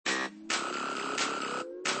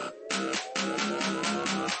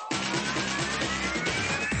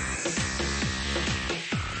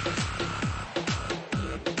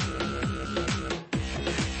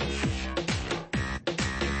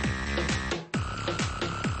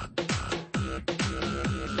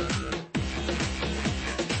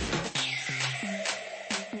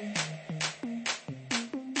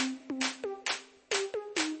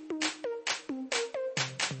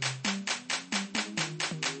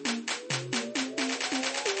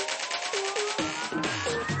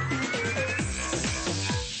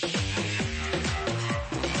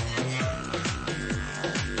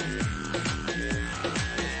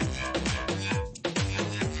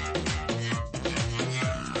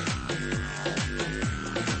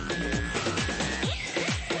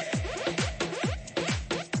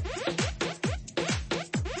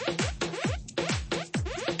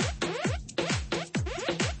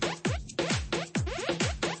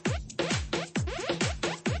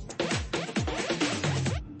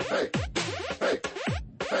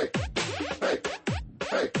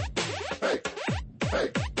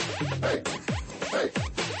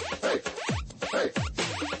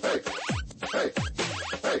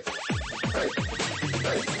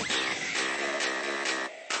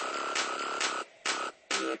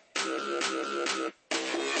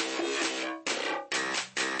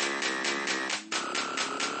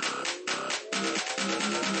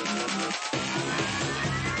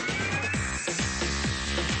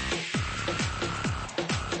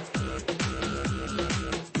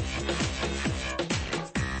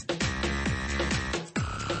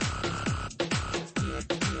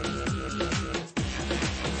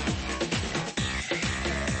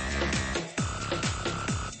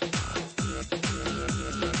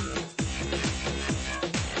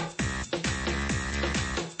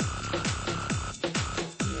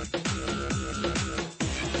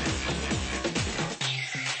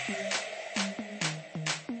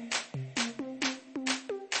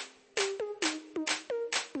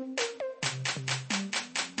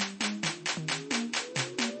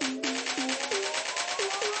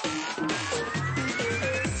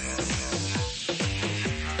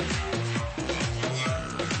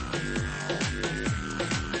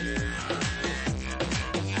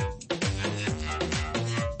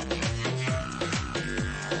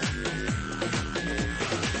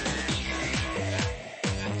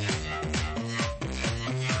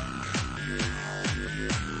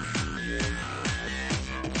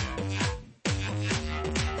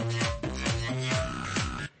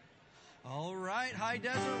High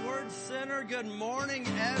Desert Word Center. Good morning,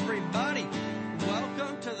 everybody.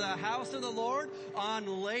 Welcome to the house of the Lord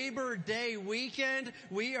on Labor Day weekend.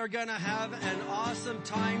 We are going to have an awesome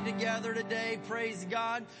time together today. Praise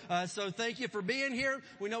God. So thank you for being here.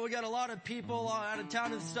 We know we got a lot of people out of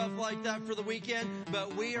town and stuff like that for the weekend,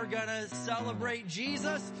 but we are going to celebrate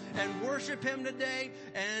Jesus and worship Him today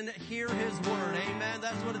and hear His Word. Amen.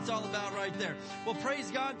 That's what it's all about right there. Well, praise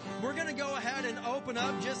God. We're going to go ahead and open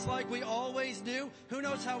up just like we always do. Who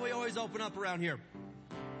knows how we always open up around here?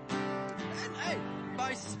 And hey,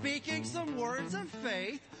 by speaking some words of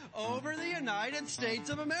faith over the United States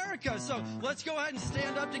of America. So let's go ahead and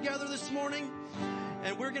stand up together this morning.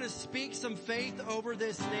 And we're going to speak some faith over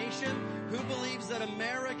this nation. Who believes that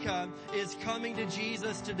America is coming to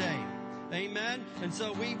Jesus today? Amen. And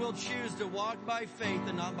so we will choose to walk by faith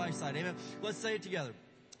and not by sight. Amen. Let's say it together.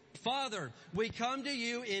 Father, we come to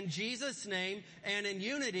you in Jesus' name, and in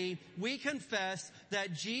unity, we confess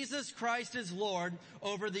that Jesus Christ is Lord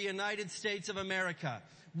over the United States of America.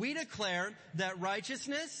 We declare that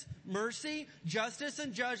righteousness, mercy, justice,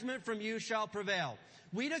 and judgment from you shall prevail.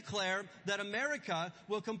 We declare that America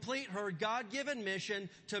will complete her God-given mission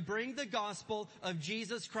to bring the gospel of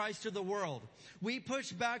Jesus Christ to the world. We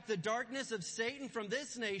push back the darkness of Satan from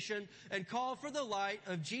this nation and call for the light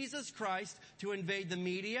of Jesus Christ to invade the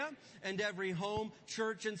media and every home,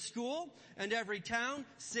 church, and school, and every town,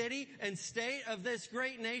 city, and state of this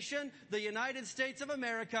great nation, the United States of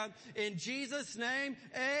America. In Jesus' name,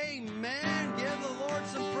 amen. Give the Lord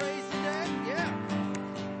some praise today. Yeah.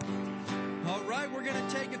 All right, we're going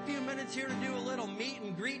to take a few minutes here to do a little meet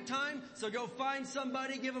and greet time. So go find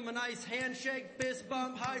somebody, give them a nice handshake, fist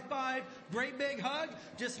bump, high five, great big hug.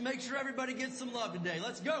 Just make sure everybody gets some love today.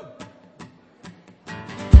 Let's go.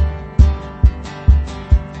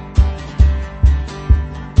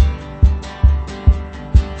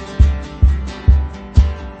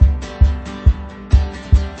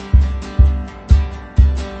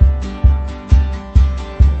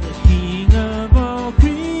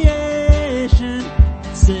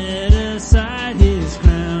 Set aside his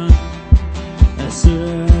crown, a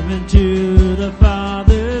servant to the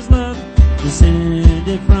Father's love,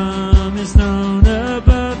 descended from his throne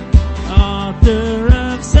above, author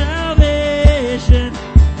of salvation,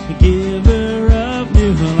 giver of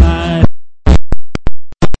new life.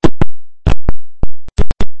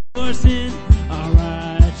 For sin, our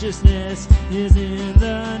righteousness is in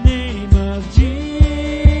the name of Jesus.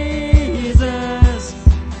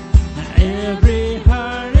 Every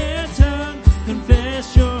heart and tongue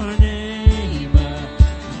confess your name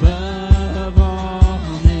above all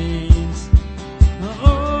names.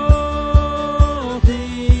 All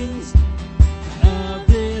things of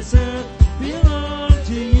this earth belong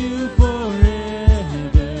to you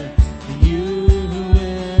forever. You will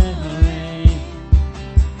reign.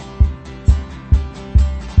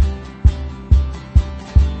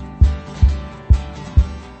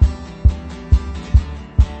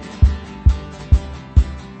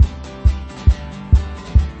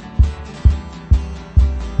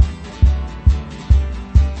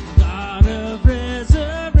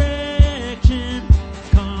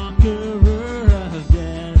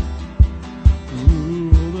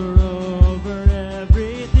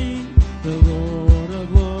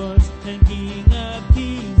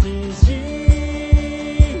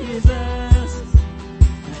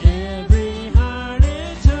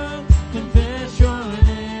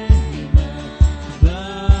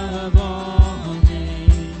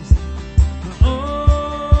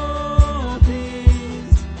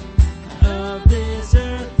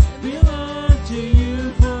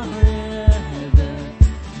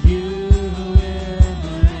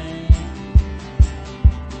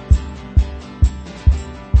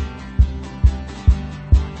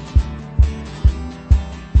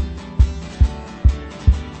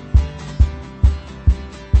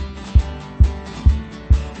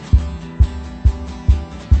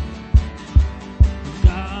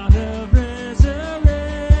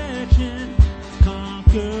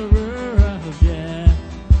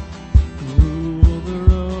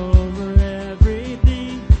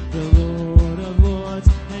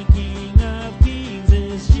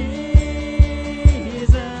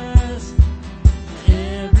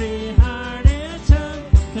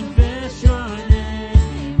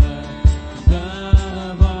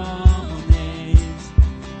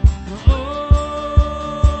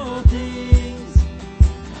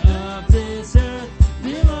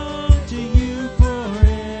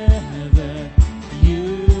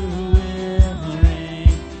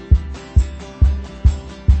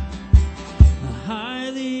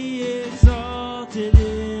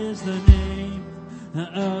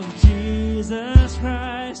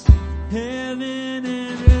 Heaven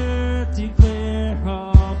and earth declare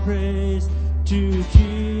all praise to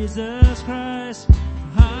Jesus Christ.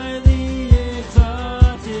 Highly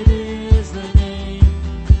exalted is the name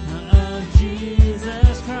of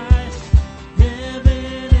Jesus Christ.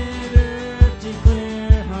 Heaven and earth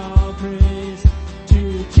declare all praise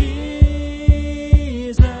to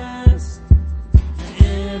Jesus.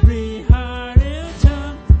 Every heart and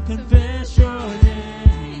tongue confess your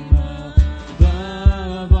name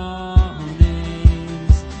above all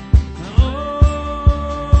names.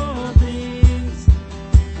 All things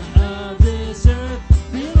of this earth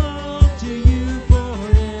belong to you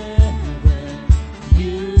forever.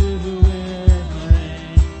 You will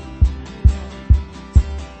reign.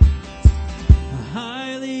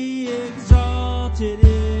 Highly exalted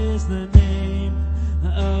is the name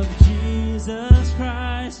of Jesus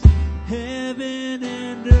Christ. Heaven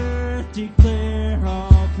and earth declare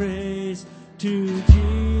all praise to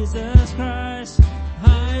Jesus Christ.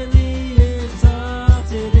 Highly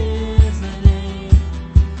exalted is the name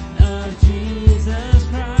of Jesus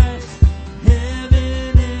Christ.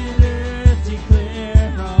 Heaven and earth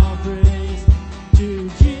declare all praise to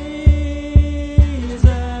Jesus.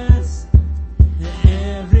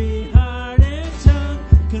 Every heart and tongue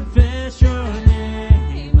confess your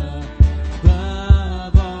name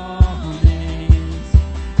above all names.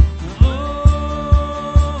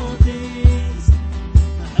 All things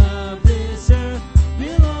of this earth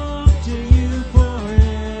belong to you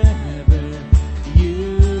forever.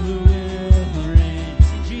 You will reign.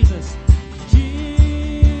 Sing Jesus. Jesus.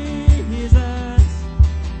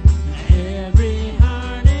 Every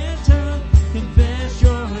heart and tongue confess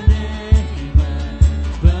your name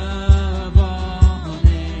above all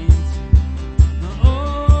names.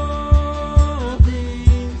 All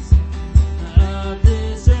things of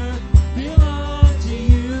this earth belong to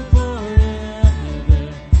you forever.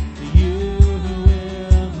 You will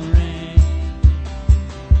reign.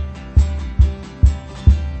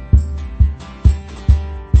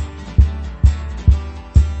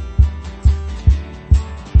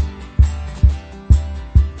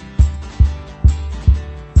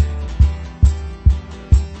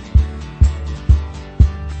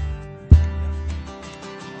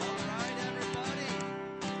 All right, everybody.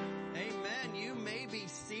 Amen. You may be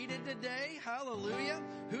seated today. Hallelujah.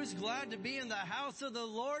 Who's glad to be in the house of the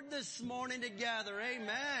Lord this morning together?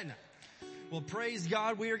 Amen. Well, praise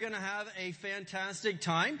God. We are going to have a fantastic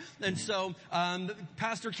time. And so,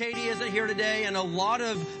 Pastor Katie isn't here today, and a lot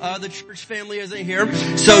of the church family isn't here.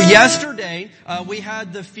 So yesterday, we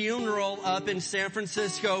had the funeral up in San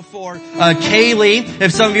Francisco for Kaylee.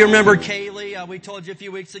 If some of you remember Kaylee, we told you a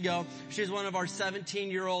few weeks ago, she's one of our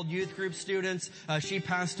 17-year-old youth group students. She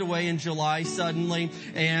passed away in July suddenly,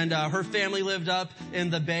 and her family lived up in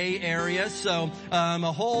the Bay Area. So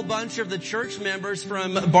a whole bunch of the church members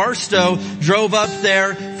from Barstow drove up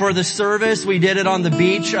there for the service. We did it on the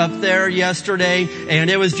beach up there yesterday, and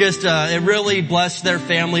it was just, it really blessed their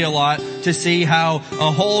family a lot to see how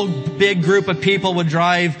a whole big group of people would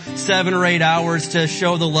drive 7 or 8 hours to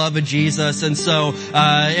show the love of Jesus. And so,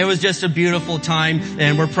 it was just a beautiful time,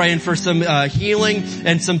 and we're praying for some, healing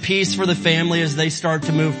and some peace for the family as they start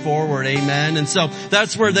to move forward. Amen. And so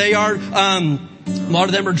that's where they are. A lot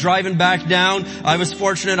of them are driving back down. I was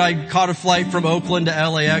fortunate I caught a flight from Oakland to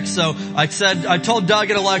LAX. So I told Doug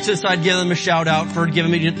and Alexis I'd give them a shout out for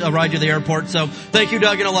giving me a ride to the airport. So thank you,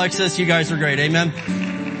 Doug and Alexis. You guys are great. Amen.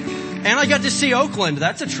 And I got to see Oakland.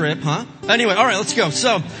 That's a trip, huh? Anyway, all right, let's go.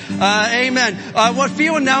 So, amen. A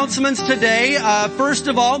few announcements today. First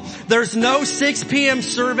of all, there's no 6 p.m.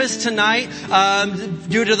 service tonight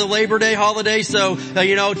due to the Labor Day holiday. So,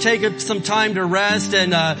 take some time to rest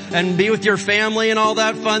and be with your family and all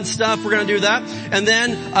that fun stuff. We're going to do that. And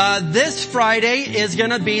then this Friday is going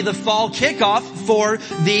to be the fall kickoff for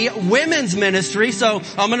the women's ministry. So,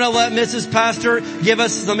 I'm going to let Mrs. Pastor give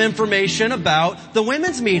us some information about the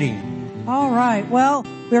women's meeting. All right. Well,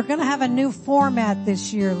 we're going to have a new format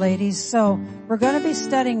this year, ladies. So we're going to be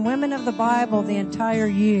studying Women of the Bible the entire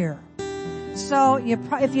year. So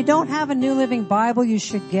if you don't have a New Living Bible, you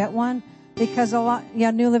should get one because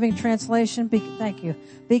New Living Translation. Thank you.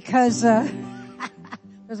 Because there's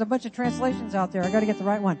a bunch of translations out there. I got to get the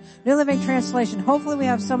right one. New Living Translation. Hopefully we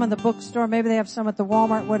have some in the bookstore. Maybe they have some at the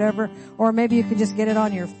Walmart, whatever. Or maybe you could just get it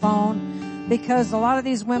on your phone. Because a lot of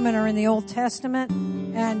these women are in the Old Testament,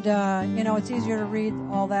 and it's easier to read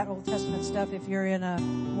all that Old Testament stuff if you're in a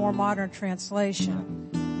more modern translation.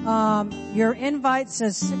 Your invite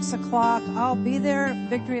says 6 o'clock. I'll be there,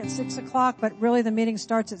 Victory, at 6 o'clock, but really the meeting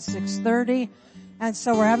starts at 6:30. And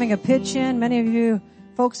so we're having a pitch-in. Many of you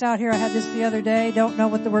folks out here, I had this the other day, don't know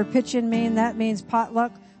what the word pitch-in means. That means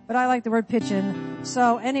potluck. but I like the word pitch-in.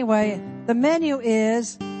 So anyway, the menu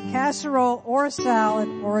is casserole or a salad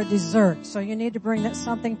or a dessert. So you need to bring that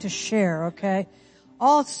something to share, okay?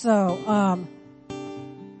 Also,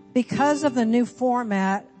 because of the new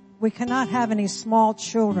format, we cannot have any small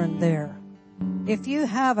children there. If you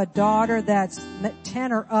have a daughter that's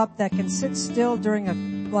 10 or up that can sit still during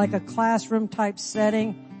a classroom type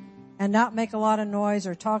setting and not make a lot of noise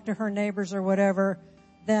or talk to her neighbors or whatever,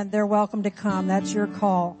 then they're welcome to come. That's your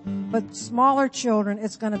call. But smaller children,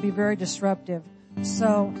 it's going to be very disruptive.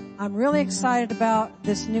 So I'm really excited about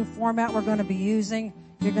this new format we're going to be using.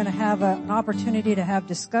 You're going to have an opportunity to have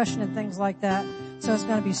discussion and things like that. So it's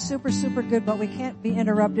going to be super, super good, but we can't be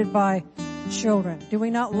interrupted by children. Do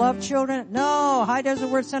we not love children? No. High Desert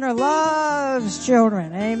Word Center loves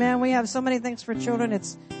children. Amen. We have so many things for children.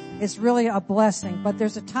 It's really a blessing. But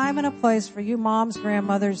there's a time and a place for you moms,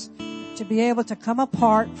 grandmothers to be able to come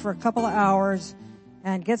apart for a couple of hours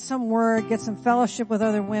and get some word, get some fellowship with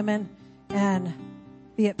other women, and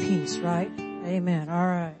be at peace, right? Amen. All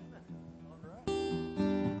right.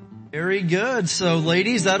 Very good. So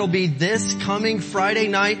ladies, that'll be this coming Friday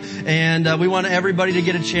night, and we want everybody to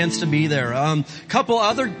get a chance to be there. Couple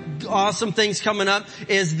other awesome things coming up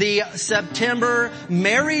is the September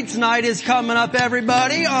Marrieds Night is coming up,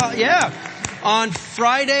 everybody. Yeah. On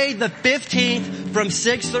Friday the 15th from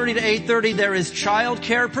 6:30 to 8:30 there is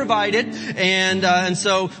childcare provided, and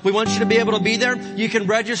so we want you to be able to be there. You can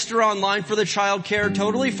register online for the childcare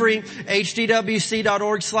totally free,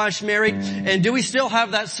 hdwc.org/married. And do we still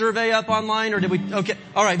have that survey up online, or did we? Okay.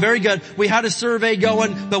 All right. Very good. We had a survey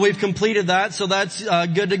going, but we've completed that, so that's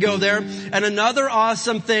good to go there. And another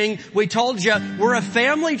awesome thing, we told you we're a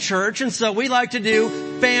family church, and so we like to do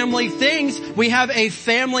family things. We have a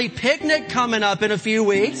family picnic coming up in a few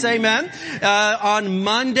weeks. Amen. On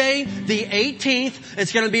Monday, the 18th,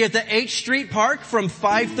 it's going to be at the H Street Park from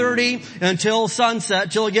 5:30 until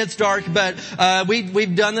sunset, till it gets dark. But,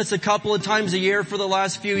 we've done this a couple of times a year for the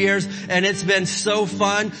last few years, and it's been so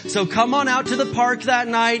fun. So come on out to the park that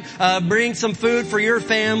night, bring some food for your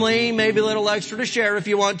family, maybe a little extra to share if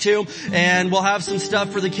you want to, and we'll have some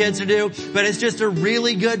stuff for the kids to do. But it's just a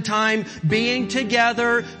really good time being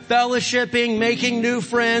together, fellowshipping, making new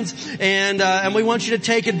friends, and we want you to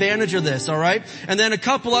take advantage of this, all right? And then a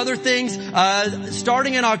couple other things.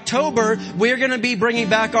 Starting in October, we're going to be bringing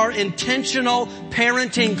back our intentional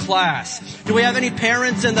parenting class. Do we have any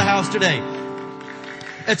parents in the house today?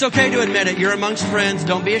 It's okay to admit it. You're amongst friends.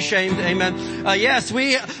 Don't be ashamed. Amen. Yes,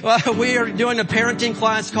 we are doing a parenting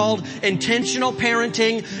class called Intentional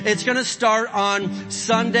Parenting. It's going to start on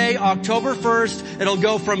Sunday, October 1st. It'll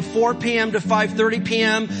go from 4 p.m. to 5:30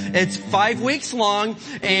 p.m. It's 5 weeks long,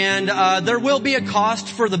 and there will be a cost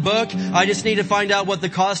for the book. I just need to find out what the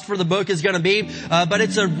cost for the book is going to be. But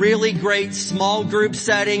it's a really great small group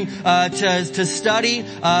setting to study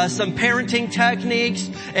some parenting techniques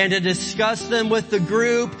and to discuss them with the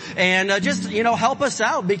group. And just, help us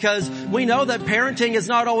out, because we know that parenting is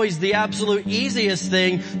not always the absolute easiest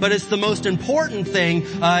thing, but it's the most important thing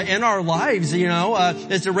in our lives,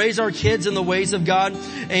 is to raise our kids in the ways of God.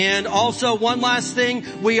 And also, one last thing,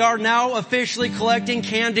 we are now officially collecting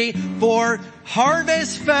candy for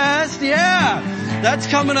Harvest Fest. Yeah, that's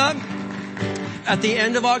coming up at the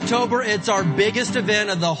end of October. It's our biggest event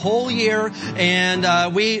of the whole year, and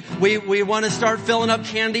we want to start filling up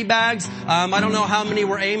candy bags. I don't know how many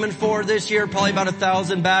we're aiming for this year, probably about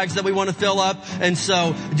 1,000 bags that we want to fill up. And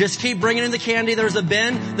so just keep bringing in the candy. There's a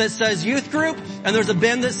bin that says youth group, and there's a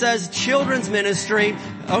bin that says children's ministry.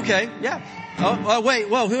 Okay, yeah. Oh, wait,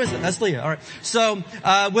 whoa, who is it? That's Leah. All right. So,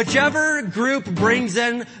 whichever group brings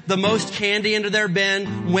in the most candy into their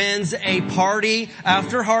bin wins a party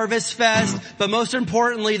after Harvest Fest. But most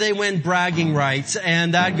importantly, they win bragging rights,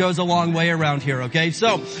 and that goes a long way around here, okay?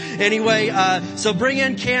 So, anyway, so bring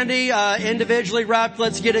in candy, individually wrapped.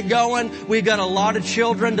 Let's get it going. We've got a lot of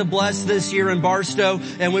children to bless this year in Barstow,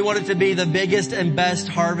 and we want it to be the biggest and best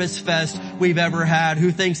Harvest Fest we've ever had.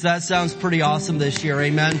 Who thinks that sounds pretty awesome this year?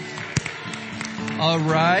 Amen. All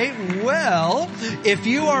right. Well, if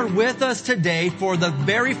you are with us today for the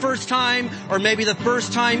very first time, or maybe the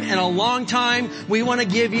first time in a long time, we want to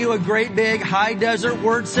give you a great big High Desert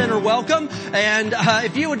Word Center welcome. And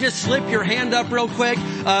if you would just slip your hand up real quick,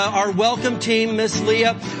 our welcome team, Miss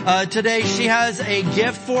Leah, today she has a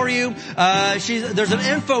gift for you. There's an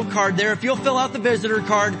info card there. If you'll fill out the visitor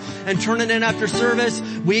card and turn it in after service,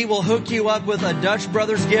 we will hook you up with a Dutch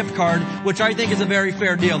Brothers gift card, which I think is a very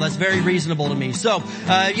fair deal. That's very reasonable to me. So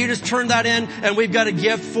you just turn that in, and we've got a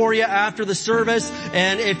gift for you after the service.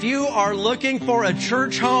 And if you are looking for a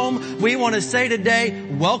church home, we want to say today,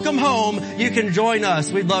 welcome home. You can join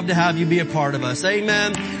us. We'd love to have you be a part of us.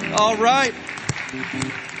 Amen. All right.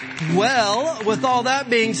 Well, with all that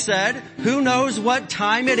being said, who knows what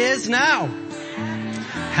time it is now?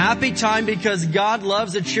 Happy time, because God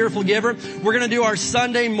loves a cheerful giver. We're going to do our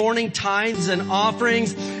Sunday morning tithes and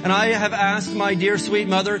offerings. And I have asked my dear sweet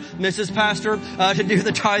mother, Mrs. Pastor, to do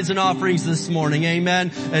the tithes and offerings this morning.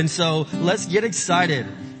 Amen. And so let's get excited.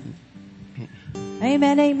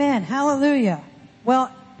 Amen, amen. Hallelujah.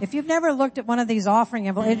 Well, if you've never looked at one of these offering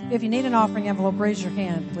envelopes, if you need an offering envelope, raise your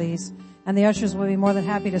hand, please. And the ushers will be more than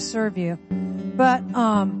happy to serve you. But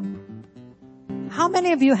how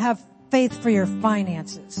many of you have faith for your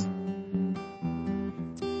finances?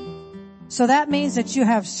 So that means that you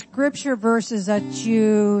have scripture verses that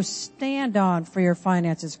you stand on for your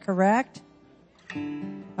finances, correct?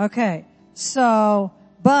 Okay. So,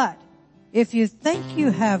 but if you think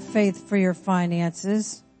you have faith for your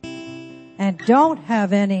finances and don't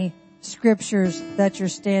have any scriptures that you're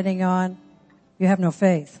standing on, you have no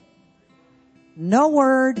faith. No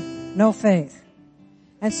word, no faith.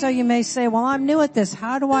 And so you may say, well, I'm new at this.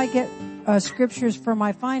 How do I get scriptures for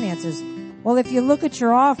my finances? Well, if you look at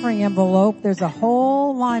your offering envelope, there's a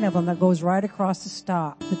whole line of them that goes right across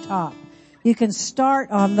the top. You can start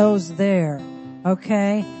on those there,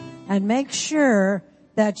 okay? And make sure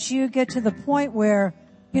that you get to the point where,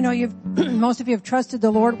 most of you have trusted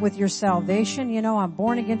the Lord with your salvation. I'm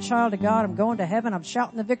born again child of God. I'm going to heaven. I'm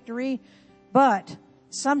shouting the victory. But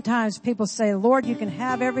sometimes people say, Lord, you can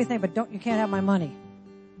have everything, but you can't have my money.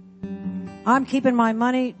 I'm keeping my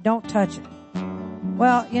money. Don't touch it.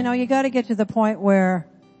 Well, you got to get to the point where,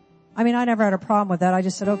 I never had a problem with that. I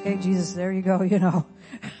just said, okay, Jesus, there you go,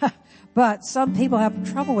 But some people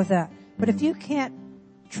have trouble with that. But if you can't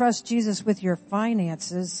trust Jesus with your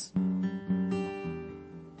finances,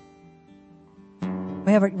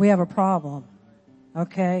 we have a problem.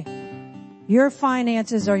 Okay? Your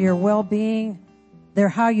finances are your well-being. They're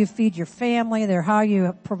how you feed your family. They're how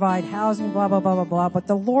you provide housing, blah, blah, blah, blah, blah. But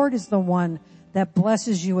the Lord is the one that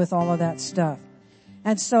blesses you with all of that stuff.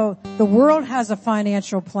 And so the world has a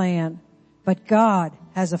financial plan, but God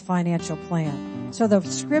has a financial plan. So the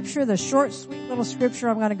scripture, the short, sweet little scripture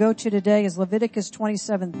I'm going to go to today is Leviticus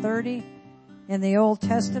 27:30 in the Old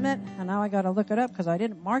Testament. And now I got to look it up because I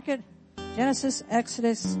didn't mark it. Genesis,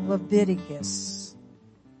 Exodus, Leviticus,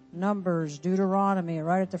 Numbers, Deuteronomy,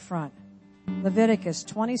 right at the front. Leviticus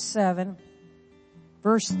 27,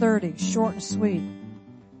 verse 30, short and sweet,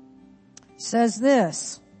 says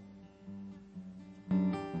this.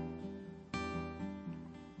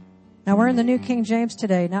 Now we're in the New King James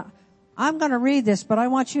today. Now I'm going to read this, but I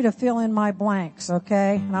want you to fill in my blanks,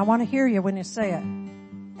 okay? And I want to hear you when you say it.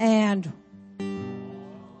 And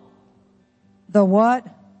the what?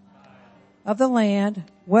 Of the land,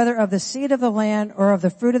 whether of the seed of the land or of the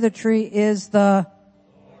fruit of the tree is the...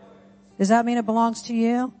 Does that mean it belongs to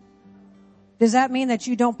you? Does that mean that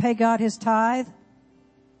you don't pay God his tithe?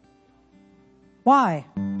 Why?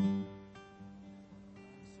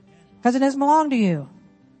 Because it doesn't belong to you.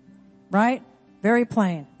 Right? Very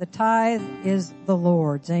plain. The tithe is the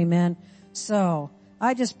Lord's. Amen. So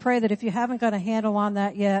I just pray that if you haven't got a handle on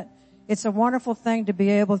that yet, it's a wonderful thing to be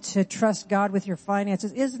able to trust God with your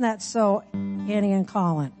finances. Isn't that so, Annie and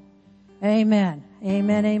Colin? Amen.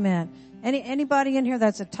 Amen. Amen. Anybody in here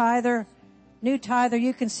that's a tither, new tither,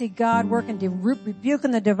 you can see God working,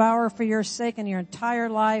 rebuking the devourer for your sake in your entire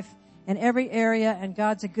life in every area, and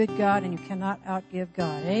God's a good God, and you cannot outgive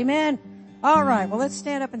God. Amen. All right. Well, let's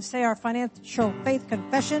stand up and say our financial faith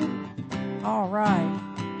confession. All right.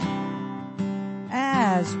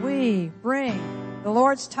 As we bring the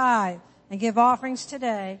Lord's tithe and give offerings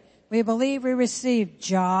today, we believe we receive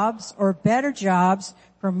jobs or better jobs,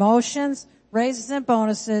 promotions, raises and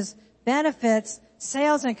bonuses, benefits,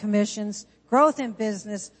 sales and commissions, growth in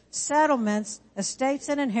business, settlements, estates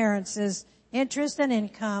and inheritances, interest and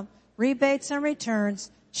income, rebates and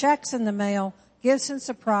returns, checks in the mail, gifts and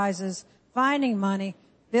surprises, finding money,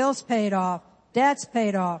 bills paid off, debts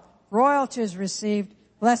paid off, royalties received,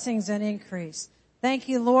 blessings and increase. Thank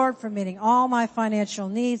you, Lord, for meeting all my financial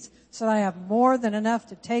needs so that I have more than enough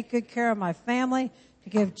to take good care of my family, to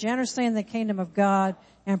give generously in the kingdom of God,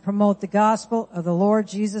 and promote the gospel of the Lord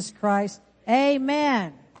Jesus Christ.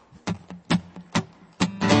 Amen.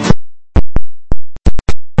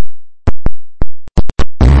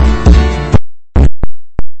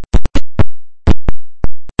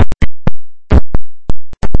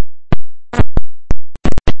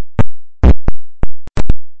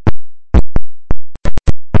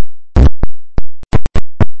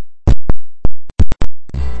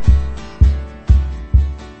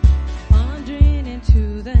 Wandering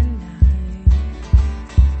into the night,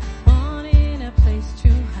 wanting a place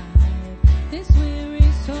to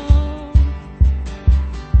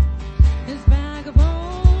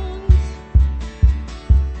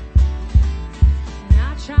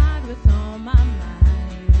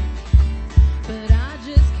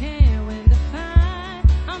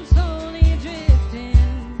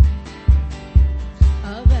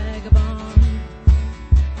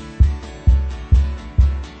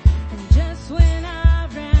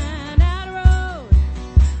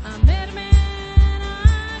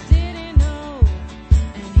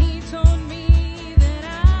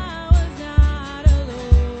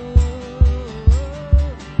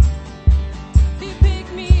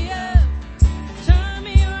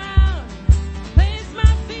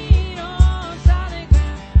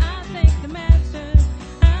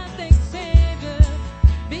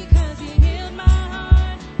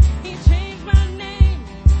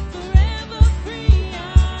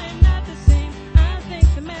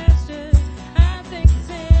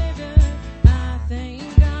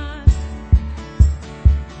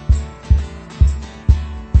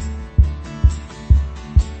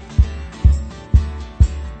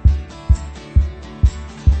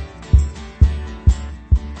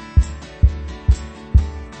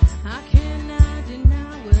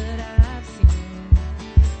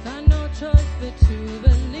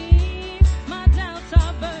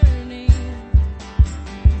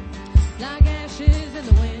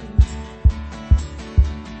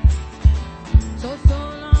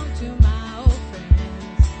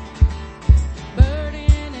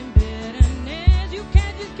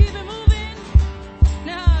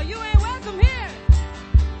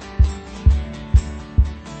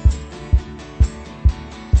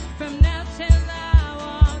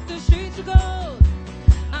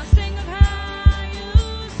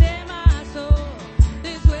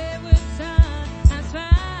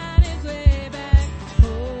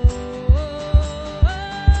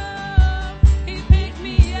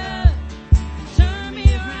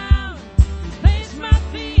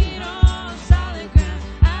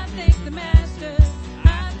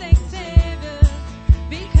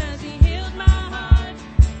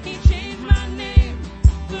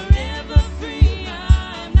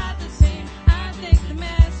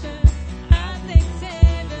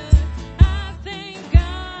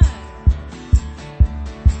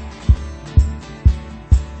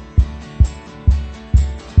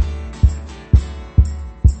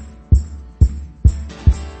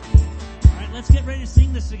Let's get ready to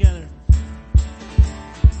sing this together.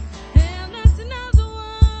 And that's another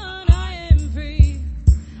one. I am free.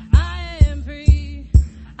 I am free.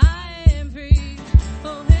 I am free.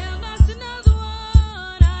 Oh, hell, that's another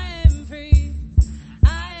one. I am free.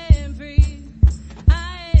 I am free.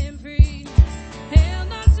 I am free. Hell,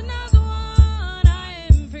 that's another one. I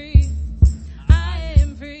am free. I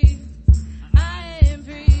am free. I am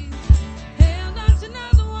free. Hell, that's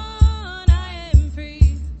another one. I am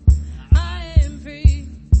free. I am free.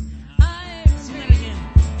 I am Sing that free. again.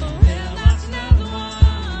 Oh, hell, that's another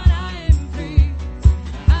one. I am free.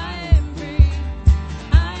 I am free.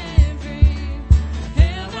 I am free.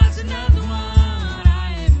 Hell, that's another one.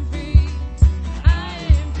 I am free. I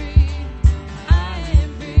am free. I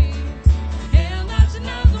am free. Hell, that's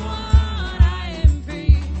another one. I am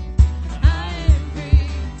free. I am free.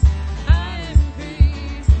 I am free.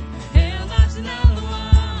 Hell, that's another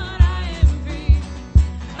one. I am free.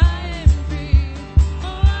 I am free.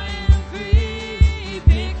 Oh, I am free.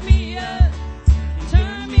 Pick me up,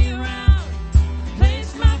 turn me around,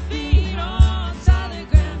 place my feet on solid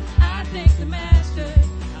ground. I thank the Master,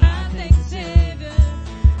 I thank the Savior,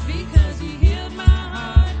 because He healed my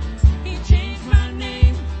heart, He changed my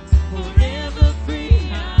name, forever free.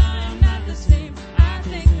 I'm not the same. I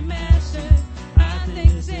thank the Master, I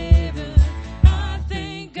thank the Savior, I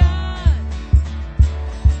thank God.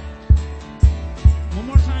 One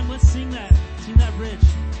more time, let's sing that. Sing that bridge.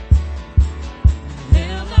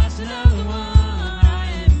 Hell, that's another one.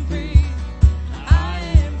 I am free. I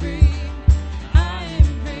am free. I am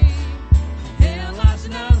free. Hell, that's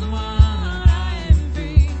another one. I am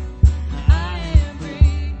free. I am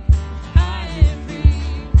free. I am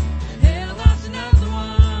free. Hell, that's another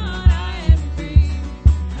one. I am free.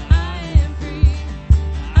 I am free.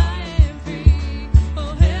 I am free.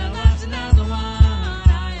 Oh, hell, that's another one.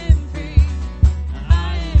 I am free.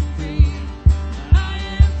 I am free. I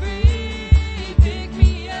am free. Pick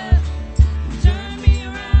me up, turn me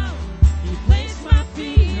around, you place my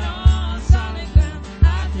feet on solid ground.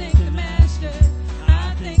 I thank the Master,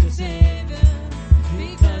 I thank the Savior,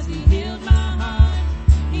 because He healed my heart,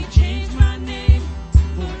 He changed my name,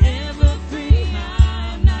 forever free.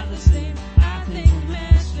 I'm not the same. I thank the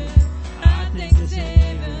Master, I thank the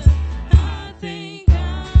Savior, I thank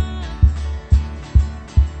God.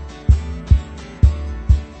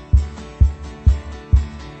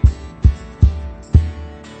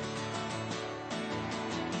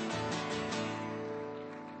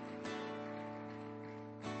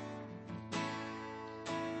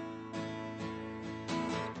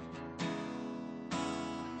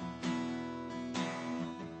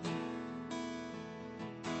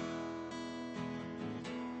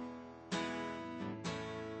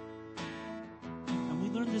 And we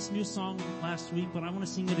learned this new song last week, but I want to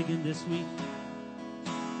sing it again this week.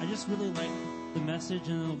 I just really like the message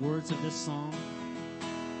and the words of this song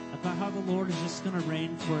about how the Lord is just going to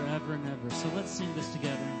reign forever and ever. So let's sing this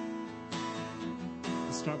together.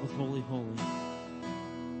 Let's start with Holy, Holy.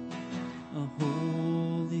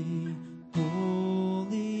 Holy,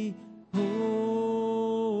 holy, holy,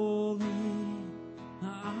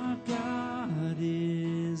 our God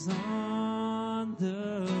is on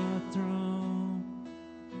the throne.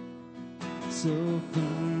 So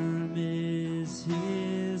firm is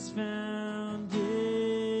His foundation,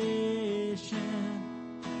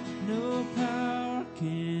 no power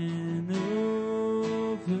can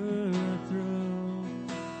overthrow.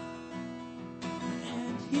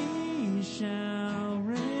 And He shall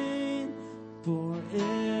reign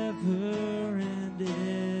forever and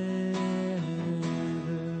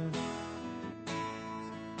ever.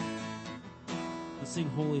 Let's sing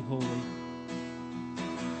Holy, Holy.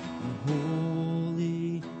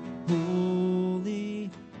 Holy, holy,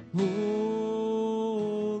 holy,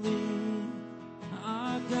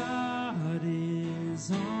 our God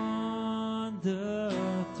is on the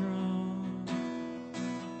throne.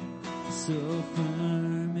 So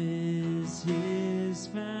firm is His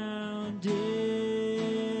foundation,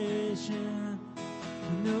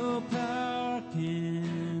 no power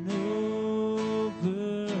can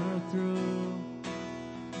overthrow.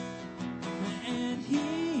 And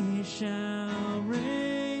He shall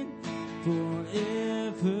reign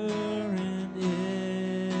forever and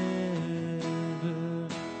ever.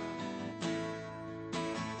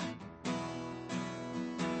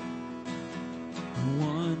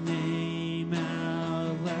 One name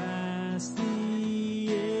outlasts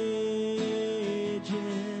the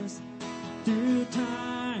ages, through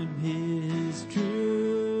time His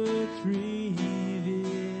truth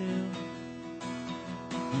reveal.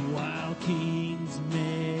 While kings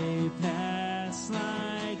may pass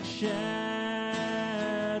like shadows,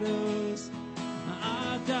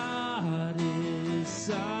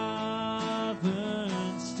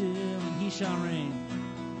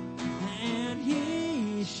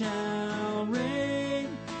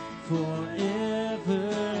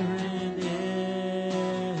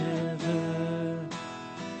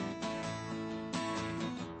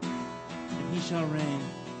 shall reign.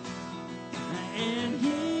 And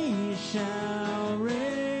he shall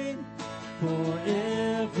reign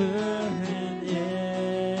forever and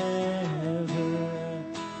ever.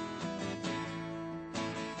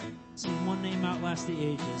 Sing one name outlast the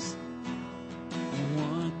ages.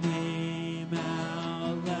 One name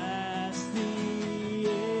outlast the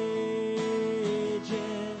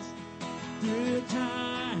ages. Through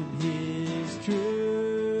time his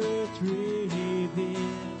truth revealed.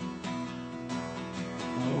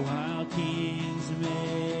 Oh, how kings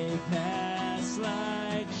may pass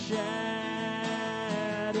like shadows,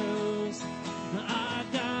 our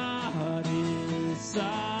God is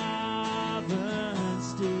sovereign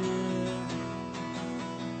still,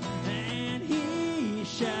 and he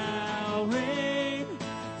shall reign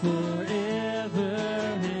forever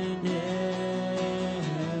and ever.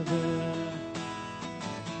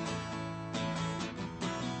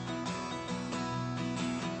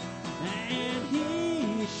 And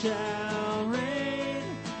he shall reign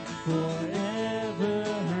forever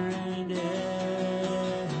and ever.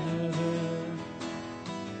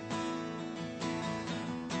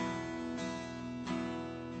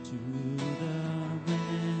 To the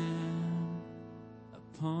Lamb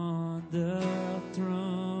upon the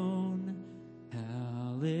throne,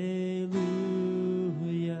 hallelujah,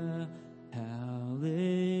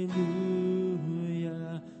 hallelujah.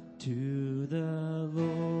 To the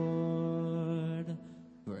Lord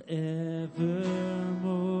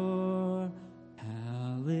forevermore,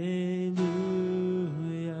 hallelujah,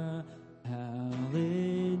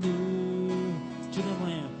 hallelujah. To the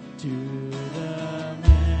Lamb, to the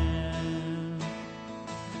Lamb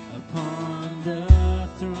upon the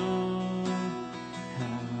throne,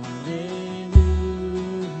 hallelujah,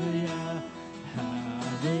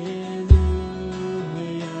 hallelujah.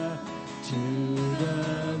 To the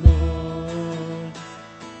Lord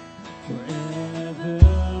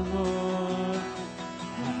forevermore,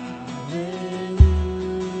 hallelujah,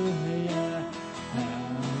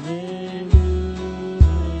 hallelujah.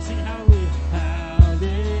 Sing hallelujah,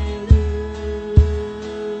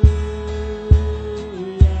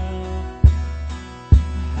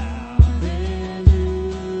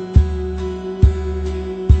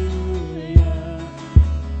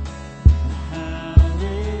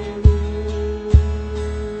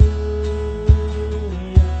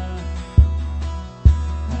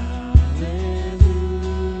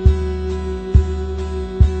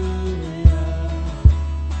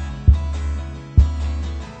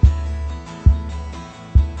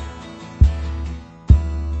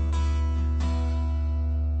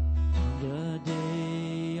 the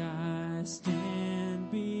day I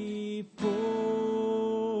stand before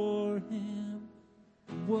him,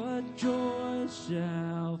 what joy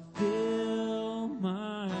shall fill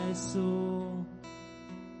my soul,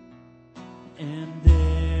 and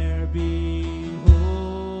there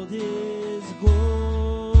behold his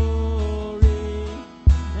glory,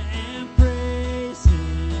 and praise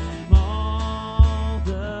him all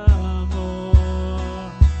the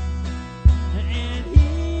more. And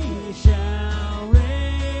he shall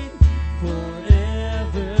reign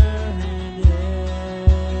forever and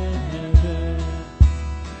ever.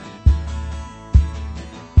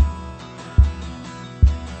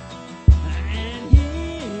 And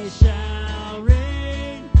he shall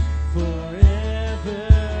reign forever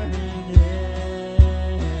and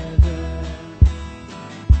ever.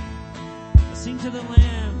 Sing to the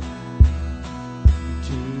Lamb.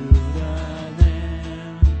 To the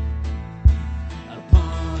Lamb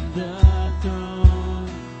upon the throne,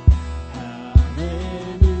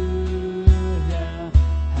 hallelujah,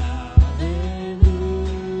 hallelujah.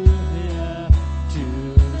 To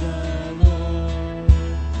the Lord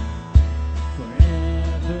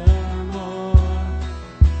forevermore,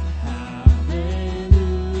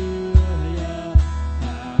 hallelujah,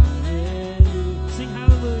 hallelujah. Sing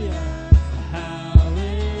hallelujah,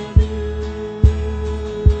 hallelujah.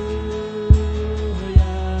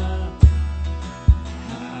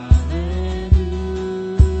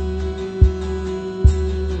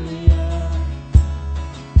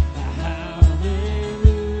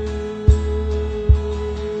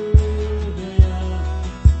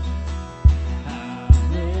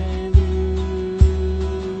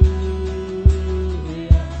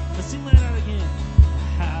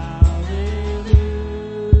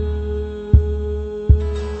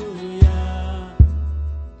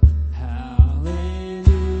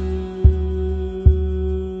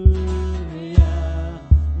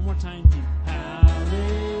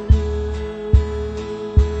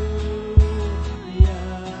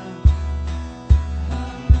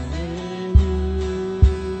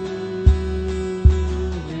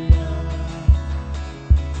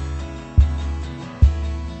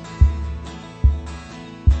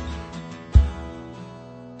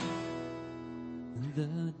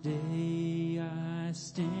 The day I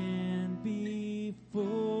stand before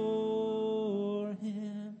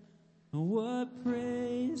Him, what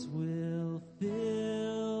praise will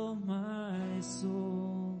fill my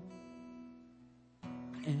soul,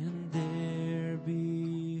 and there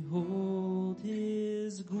behold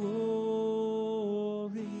His glory,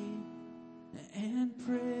 and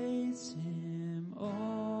praise Him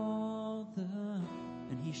all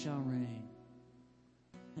and He shall reign,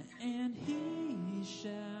 and He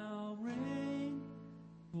shall reign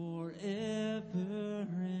forever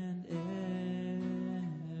and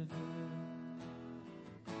ever.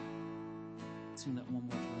 Sing that one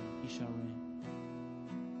more time. He shall reign.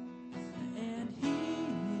 And He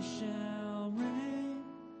shall reign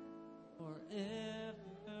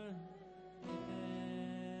forever and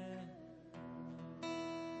ever.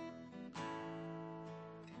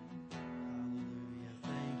 Hallelujah.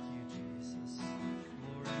 Thank you, Jesus.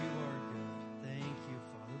 Lord, you are good. Thank you,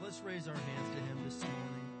 Father. Let's raise our hands to Him this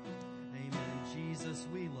morning. Amen. Jesus,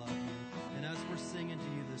 we love you. And as we're singing to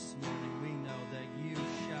you this morning, we know that you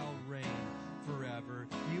shall reign forever.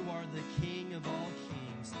 You are the King of all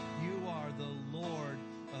kings. You are the Lord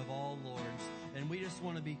of all lords. And we just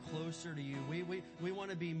want to be closer to you. We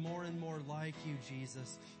want to be more and more like you,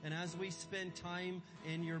 Jesus. And as we spend time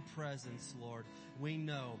in your presence, Lord, we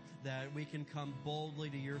know that we can come boldly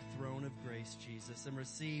to your throne of grace, Jesus, and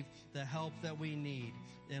receive the help that we need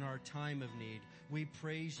in our time of need. We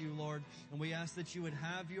praise you, Lord, and we ask that you would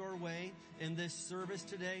have your way in this service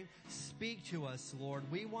today. Speak to us, Lord.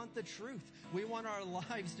 We want the truth. We want our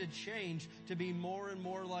lives to change, to be more and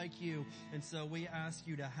more like you. And so we ask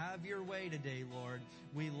you to have your way today, Lord.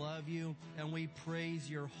 We love you, and we praise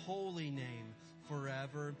your holy name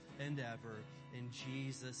forever and ever. In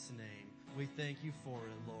Jesus' name, we thank you for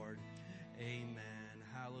it, Lord. Amen.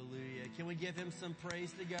 Hallelujah. Can we give him some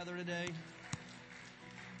praise together today?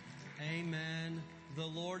 Amen. The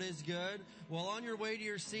Lord is good. Well, on your way to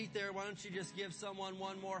your seat there, why don't you just give someone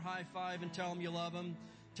one more high five and tell them you love them.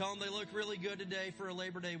 Tell them they look really good today for a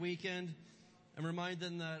Labor Day weekend. And remind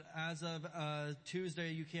them that as of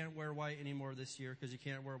Tuesday, you can't wear white anymore this year because you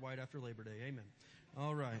can't wear white after Labor Day. Amen.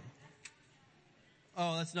 All right.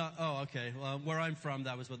 Oh, that's not. Oh, okay. Well, where I'm from,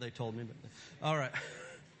 that was what they told me. But, all right.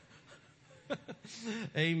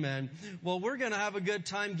 Amen. Well, we're going to have a good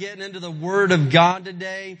time getting into the Word of God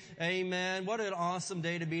today. Amen. What an awesome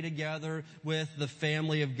day to be together with the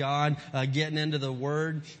family of God, getting into the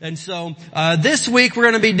Word. And so, this week we're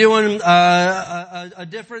going to be doing a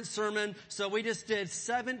different sermon. So we just did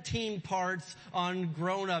 17 parts on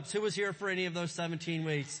grown-ups. Who was here for any of those 17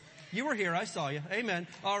 weeks? You were here. I saw you. Amen.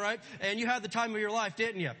 All right. And you had the time of your life,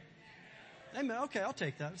 didn't you? Amen. Okay, I'll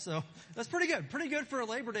take that. So that's pretty good. Pretty good for a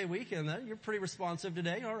Labor Day weekend then. You're pretty responsive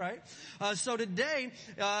today. All right. So today,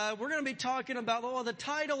 we're going to be talking about, well, the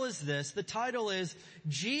title is this. The title is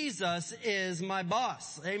Jesus is my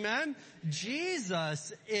boss. Amen.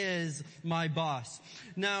 Jesus is my boss.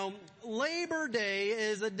 Now, Labor Day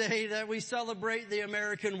is a day that we celebrate the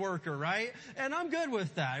American worker, right? And I'm good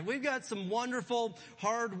with that. We've got some wonderful,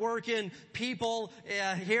 hard-working people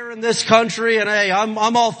here in this country, and hey, I'm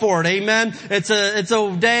all for it. Amen. It's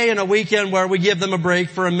a day and a weekend where we give them a break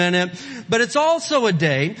for a minute, but it's also a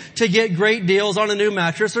day to get great deals on a new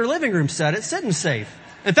mattress or living room set at Sit and Save.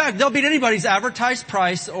 In fact, they'll beat anybody's advertised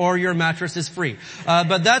price, or your mattress is free.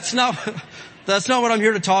 But that's not what I'm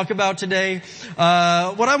here to talk about today.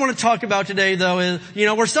 What I want to talk about today, though, is,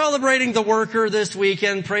 we're celebrating the worker this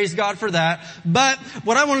weekend. Praise God for that. But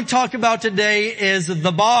what I want to talk about today is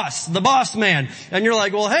the boss man. And you're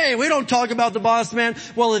like, well, hey, we don't talk about the boss man.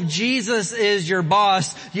 Well, if Jesus is your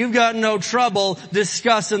boss, you've got no trouble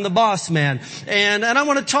discussing the boss man. And I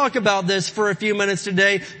want to talk about this for a few minutes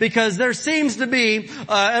today, because there seems to be,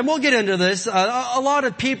 and we'll get into this, a lot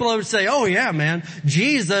of people who would say, oh yeah, man,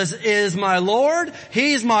 Jesus is my Lord.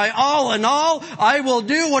 He's my all in all. I will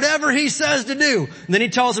do whatever He says to do. And then He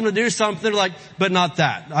tells them to do something. They're like, but not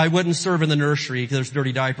that. I wouldn't serve in the nursery because there's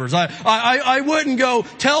dirty diapers. I wouldn't go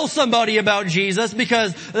tell somebody about Jesus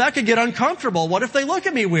because that could get uncomfortable. What if they look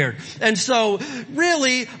at me weird? And so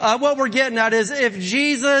really, what we're getting at is, if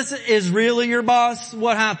Jesus is really your boss,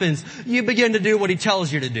 what happens? You begin to do what He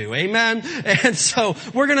tells you to do. Amen? And so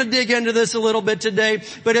we're going to dig into this a little bit today.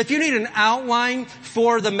 But if you need an outline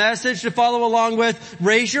for the message to follow follow along with,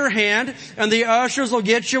 raise your hand, and the ushers will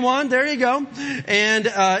get you one. There you go.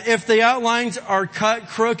 And if the outlines are cut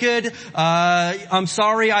crooked, I'm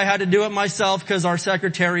sorry, I had to do it myself because our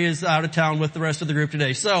secretary is out of town with the rest of the group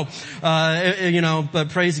today. So, but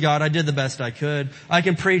praise God, I did the best I could. I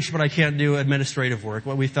can preach, but I can't do administrative work.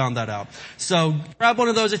 Well, we found that out. So grab one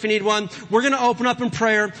of those if you need one. We're going to open up in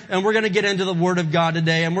prayer, and we're going to get into the Word of God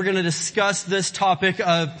today, and we're going to discuss this topic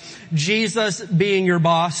of Jesus being your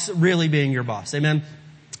boss, really being your boss. Amen.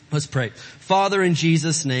 Let's pray. Father, in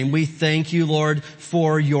Jesus' name, we thank you, Lord,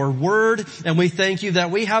 for your word, and we thank you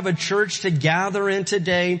that we have a church to gather in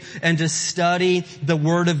today and to study the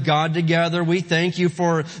word of God together. We thank you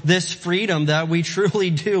for this freedom that we truly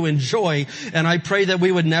do enjoy, and I pray that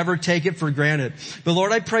we would never take it for granted. But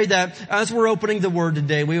Lord, I pray that as we're opening the word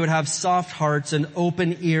today, we would have soft hearts and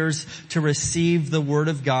open ears to receive the word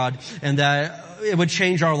of God, and that it would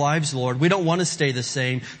change our lives, Lord. We don't want to stay the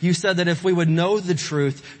same. You said that if we would know the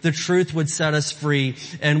truth would set us free,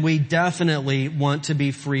 and we definitely want to be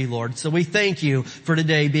free, Lord. So we thank you for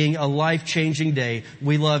today being a life-changing day.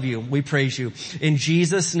 We love you. We praise you. In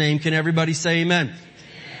Jesus' name, can everybody say amen?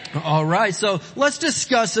 All right, so let's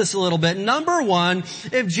discuss this a little bit. Number one,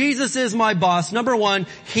 if Jesus is my boss, number one,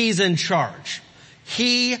 he's in charge.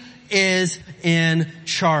 He is in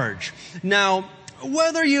charge. Now,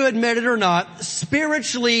 whether you admit it or not,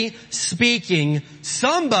 spiritually speaking,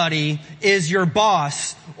 somebody is your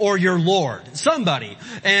boss or your Lord. Somebody.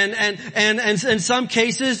 And in some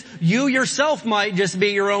cases, you yourself might just be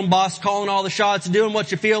your own boss, calling all the shots, doing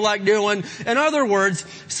what you feel like doing. In other words,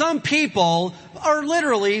 some people are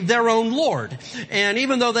literally their own Lord. And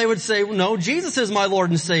even though they would say, no, Jesus is my Lord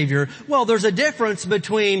and Savior, well, there's a difference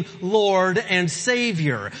between Lord and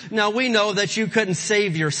Savior. Now, we know that you couldn't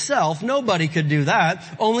save yourself. Nobody could do that.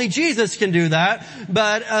 Only Jesus can do that.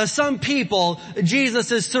 But some people,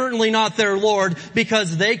 Jesus is certainly not their Lord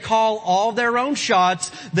because they call all their own shots,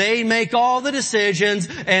 they make all the decisions,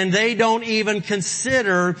 and they don't even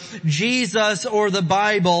consider Jesus or the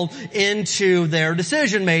Bible into their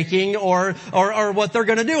decision making or what they're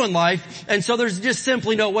going to do in life. And so there's just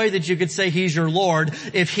simply no way that you could say he's your Lord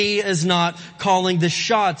if he is not calling the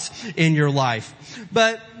shots in your life.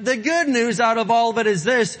 But the good news out of all of it is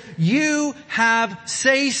this: you have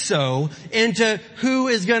say-so into who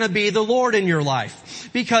is going to be the Lord in your life.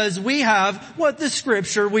 Because we have what the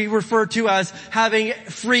scripture we refer to as having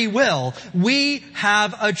free will. We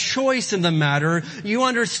have a choice in the matter. You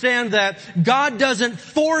understand that God doesn't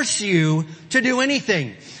force you to do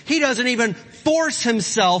anything. He doesn't even force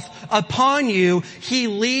himself upon you. He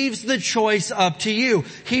leaves the choice up to you.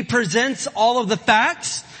 He presents all of the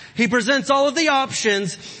facts. He presents all of the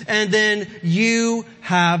options, and then you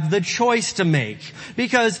have the choice to make.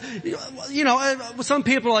 Because, some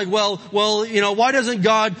people are like, well, why doesn't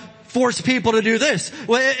God force people to do this?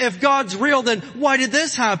 Well, if God's real, then why did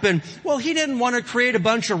this happen? Well, he didn't want to create a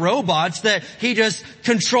bunch of robots that he just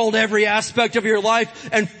controlled every aspect of your life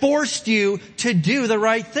and forced you to do the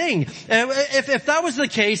right thing. If that was the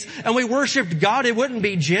case and we worshiped God, it wouldn't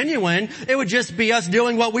be genuine. It would just be us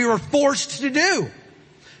doing what we were forced to do.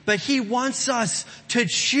 But he wants us to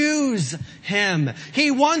choose him. He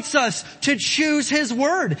wants us to choose his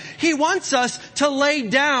word. He wants us to lay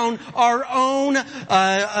down our own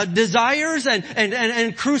desires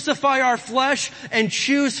and crucify our flesh and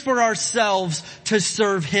choose for ourselves to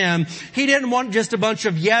serve him. He didn't want just a bunch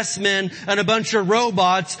of yes men and a bunch of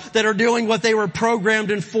robots that are doing what they were programmed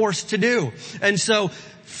and forced to do. And so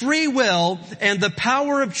free will and the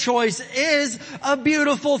power of choice is a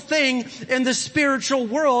beautiful thing in the spiritual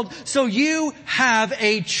world. So you have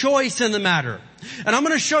a choice in the matter. And I'm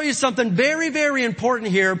going to show you something very, very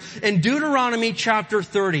important here in Deuteronomy chapter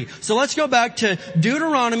 30. So let's go back to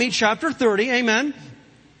Deuteronomy chapter 30. Amen.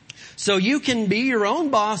 So you can be your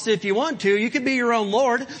own boss if you want to. You can be your own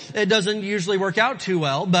Lord. It doesn't usually work out too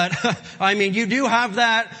well, but you do have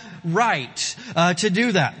that right to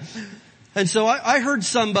do that. And so I heard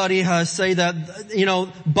somebody say that,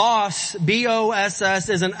 BOSS, B-O-S-S,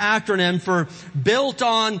 is an acronym for Built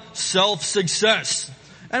on Self-Success.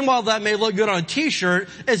 And while that may look good on a t-shirt,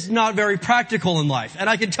 it's not very practical in life. And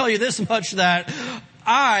I can tell you this much, that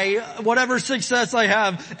whatever success I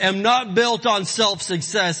have, am not built on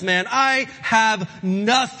self-success, man. I have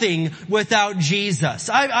nothing without Jesus.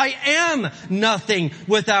 I am nothing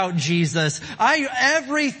without Jesus.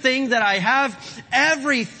 Everything that I have,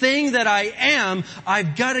 everything that I am,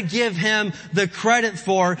 I've got to give him the credit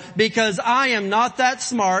for, because I am not that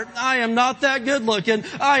smart. I am not that good looking.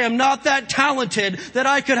 I am not that talented that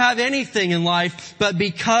I could have anything in life, but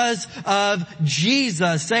because of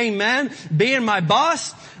Jesus. Amen. Being my boss,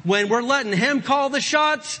 boss, when we're letting him call the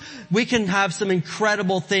shots, we can have some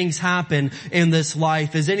incredible things happen in this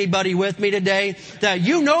life. Is anybody with me today? That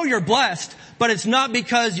you know you're blessed, but it's not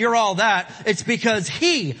because you're all that. It's because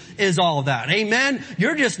he is all that. Amen?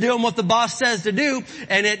 You're just doing what the boss says to do,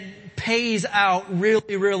 and it pays out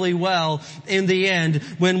really, really well in the end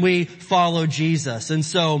when we follow Jesus. And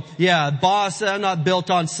so, boss, I'm not built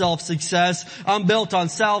on self-success. I'm built on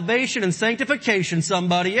salvation and sanctification,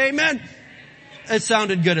 somebody. Amen? It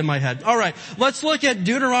sounded good in my head. All right, let's look at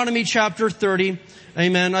Deuteronomy chapter 30.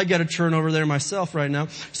 Amen. I got to turn over there myself right now.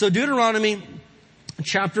 So Deuteronomy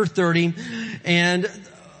chapter 30, and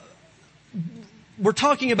we're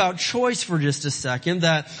talking about choice for just a second,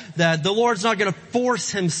 that the Lord's not going to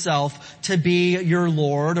force himself to be your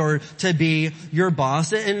Lord or to be your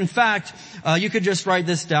boss. And in fact, you could just write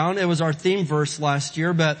this down. It was our theme verse last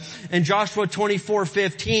year, but in Joshua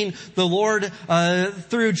 24:15, the Lord,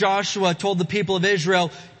 through Joshua, told the people of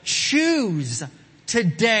Israel, choose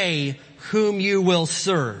today whom you will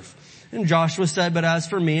serve. And Joshua said, but as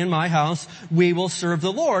for me and my house, we will serve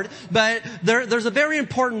the Lord. But there's a very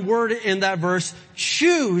important word in that verse.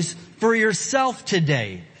 Choose for yourself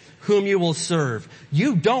today whom you will serve.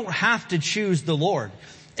 You don't have to choose the Lord.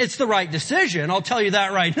 It's the right decision, I'll tell you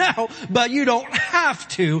that right now, but you don't have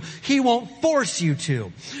to. He won't force you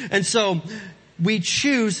to. And so, we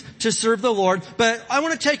choose to serve the Lord, but I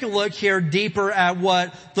want to take a look here deeper at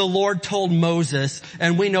what the Lord told Moses,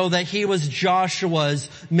 and we know that he was Joshua's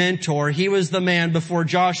mentor. He was the man before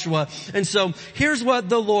Joshua. And so here's what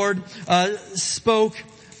the Lord spoke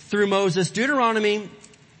through Moses. Deuteronomy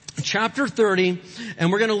chapter 30,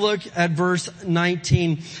 and we're going to look at verse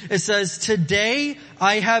 19. It says, today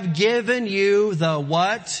I have given you the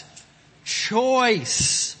what?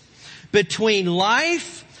 Choice between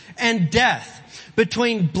life and death,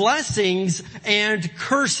 between blessings and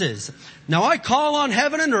curses. Now I call on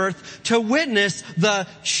heaven and earth to witness the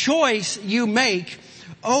choice you make.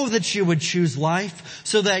 Oh, that you would choose life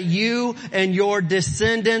so that you and your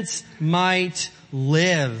descendants might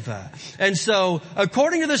live. And so,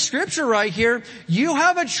 according to the scripture right here, you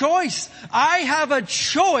have a choice. I have a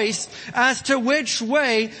choice as to which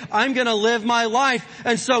way I'm going to live my life.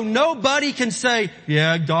 And so nobody can say,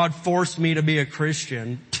 yeah, God forced me to be a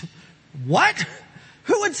Christian. What?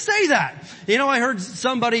 Who would say that? You know, I heard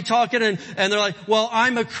somebody talking and they're like, well,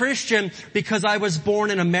 I'm a Christian because I was born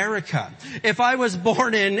in America. If I was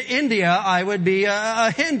born in India, I would be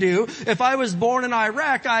a Hindu. If I was born in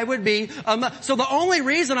Iraq, I would be so the only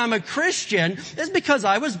reason I'm a Christian is because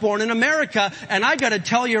I was born in America. And I got to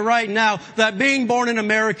tell you right now that being born in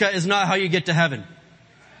America is not how you get to heaven.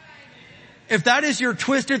 If that is your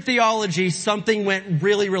twisted theology, something went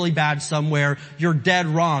really, really bad somewhere. You're dead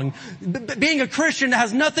wrong. Being a Christian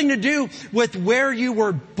has nothing to do with where you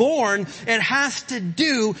were born. It has to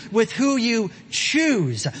do with who you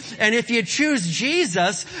choose. And if you choose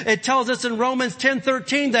Jesus, it tells us in Romans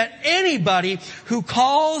 10:13 that anybody who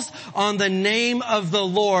calls on the name of the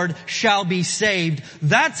Lord shall be saved.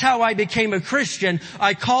 That's how I became a Christian.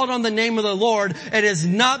 I called on the name of the Lord. It is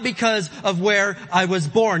not because of where I was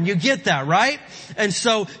born. You get that, right? And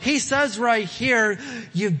so he says right here,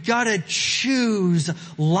 you've got to choose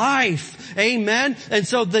life. Amen. And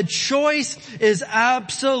so the choice is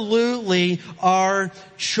absolutely our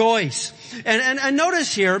choice. And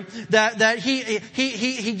notice here that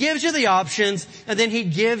he gives you the options and then he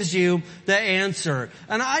gives you the answer.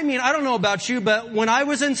 And I mean, I don't know about you, but when I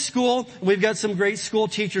was in school, we've got some great school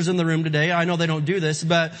teachers in the room today. I know they don't do this,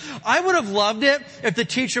 but I would have loved it if the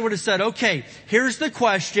teacher would have said, okay, here's the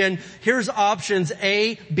question. Here's options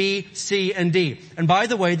A, B, C, and D. And by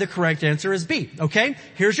the way, the correct answer is B. Okay?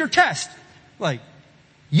 Here's your test. Like,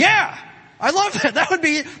 yeah! I love that. That would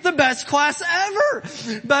be the best class ever.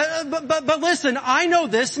 But listen, I know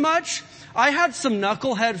this much. I had some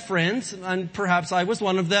knucklehead friends, and perhaps I was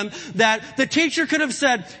one of them, that the teacher could have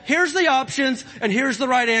said, here's the options, and here's the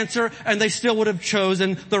right answer, and they still would have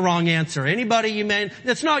chosen the wrong answer. Anybody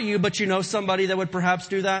it's not you, but you know somebody that would perhaps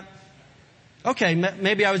do that? Okay,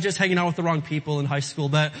 maybe I was just hanging out with the wrong people in high school,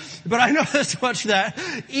 but I know this much that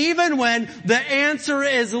even when the answer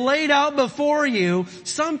is laid out before you,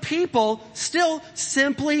 some people still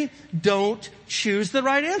simply don't choose the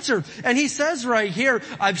right answer. And he says right here,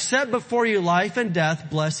 I've set before you life and death,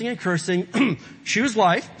 blessing and cursing. Choose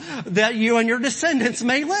life that you and your descendants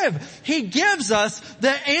may live. He gives us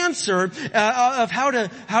the answer of how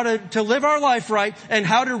to live our life right and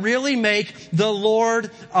how to really make the Lord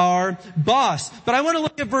our boss. But I want to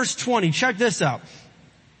look at verse 20. Check this out.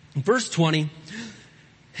 Verse 20,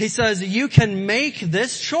 he says, you can make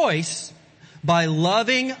this choice by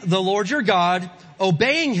loving the Lord your God,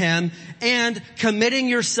 obeying Him, and committing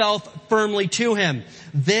yourself firmly to Him.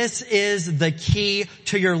 This is the key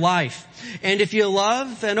to your life. And if you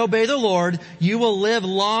love and obey the Lord, you will live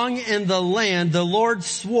long in the land the Lord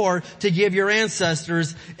swore to give your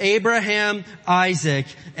ancestors, Abraham, Isaac,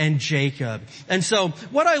 and Jacob. And so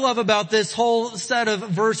what I love about this whole set of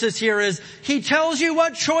verses here is He tells you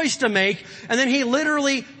what choice to make, and then He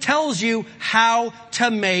literally tells you how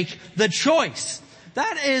to make the choice.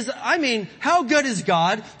 That is, how good is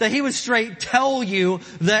God that He would straight tell you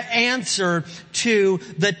the answer to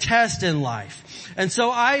the test in life? And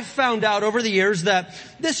so I've found out over the years that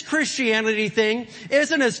this Christianity thing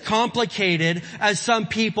isn't as complicated as some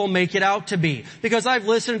people make it out to be. Because I've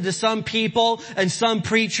listened to some people and some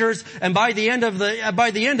preachers, and by the end of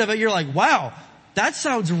it, you're like, wow, that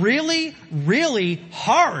sounds really, really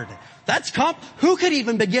hard. Who could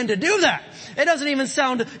even begin to do that? It doesn't even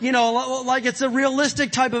sound, like it's a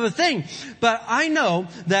realistic type of a thing. But I know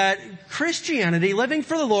that Christianity, living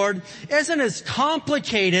for the Lord, isn't as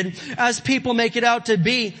complicated as people make it out to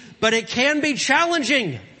be, but it can be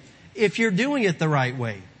challenging if you're doing it the right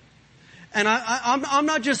way. And I'm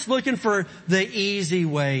not just looking for the easy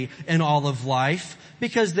way in all of life,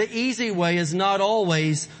 because the easy way is not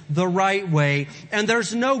always the right way. And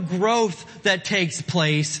there's no growth that takes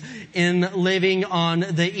place in living on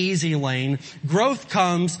the easy lane. Growth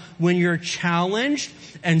comes when you're challenged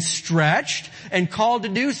and stretched and called to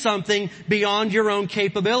do something beyond your own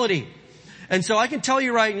capability. And so I can tell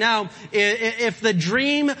you right now, if the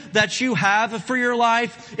dream that you have for your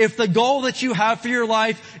life, if the goal that you have for your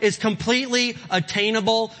life is completely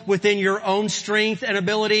attainable within your own strength and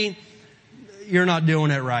ability, you're not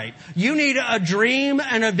doing it right. You need a dream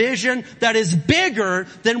and a vision that is bigger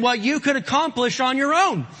than what you could accomplish on your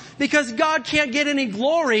own. Because God can't get any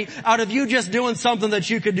glory out of you just doing something that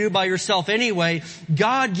you could do by yourself anyway.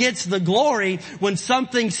 God gets the glory when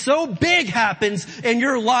something so big happens in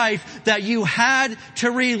your life that you had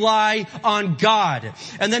to rely on God.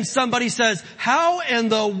 And then somebody says, how in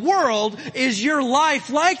the world is your life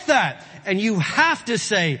like that? And you have to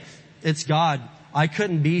say, it's God. I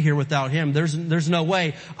couldn't be here without Him. There's no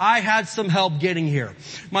way. I had some help getting here.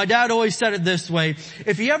 My dad always said it this way.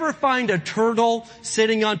 If you ever find a turtle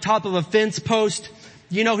sitting on top of a fence post,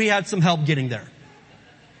 you know he had some help getting there.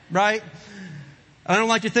 Right? I don't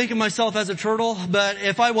like to think of myself as a turtle, but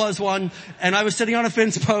if I was one and I was sitting on a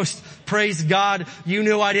fence post, praise God, you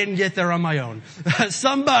knew I didn't get there on my own.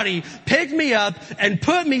 Somebody picked me up and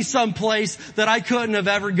put me someplace that I couldn't have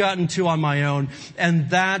ever gotten to on my own. And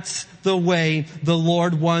that's the way the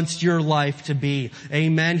Lord wants your life to be.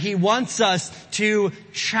 Amen. He wants us to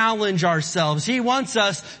challenge ourselves. He wants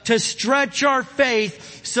us to stretch our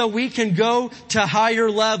faith so we can go to higher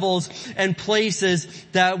levels and places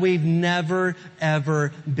that we've never,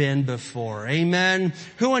 ever been before. Amen.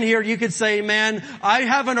 Who in here you could say, man, I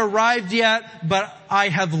haven't arrived yet, but I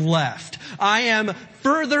have left. I am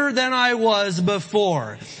further than I was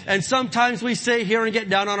before. And sometimes we sit here and get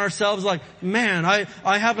down on ourselves like, man, I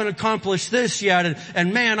haven't accomplished this yet.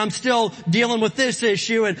 And man, I'm still dealing with this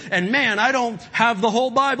issue. And man, I don't have the whole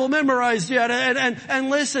Bible memorized yet. And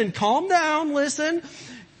listen, calm down, listen.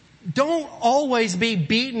 Don't always be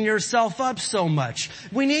beating yourself up so much.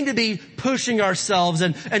 We need to be pushing ourselves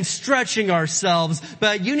and stretching ourselves.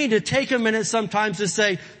 But you need to take a minute sometimes to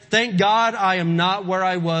say, thank God I am not where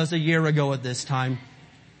I was a year ago at this time.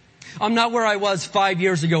 I'm not where I was 5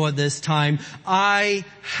 years ago at this time. I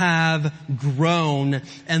have grown,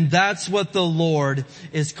 and that's what the Lord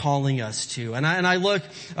is calling us to. And I look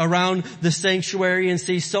around the sanctuary and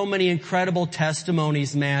see so many incredible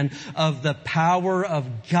testimonies, man, of the power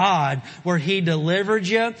of God, where He delivered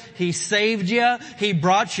you, He saved you, He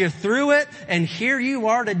brought you through it, and here you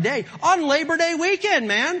are today on Labor Day weekend,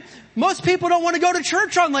 man. Most people don't want to go to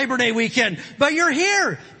church on Labor Day weekend, but you're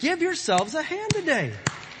here. Give yourselves a hand today.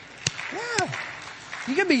 Yeah.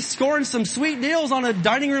 You could be scoring some sweet deals on a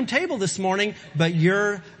dining room table this morning, but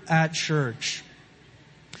you're at church.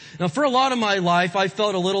 Now, for a lot of my life, I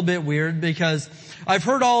felt a little bit weird because I've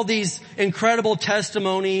heard all these incredible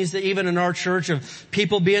testimonies, even in our church, of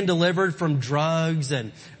people being delivered from drugs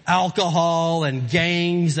and alcohol and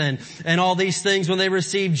gangs and all these things when they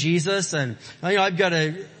received Jesus. And, I've got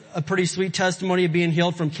a pretty sweet testimony of being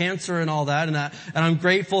healed from cancer and all that, and I'm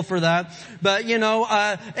grateful for that. But,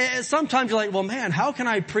 sometimes you're like, well, man, how can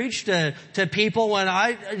I preach to people when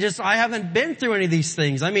I haven't been through any of these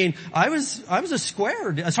things? I mean, I was a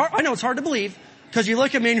square. It's hard. I know it's hard to believe because you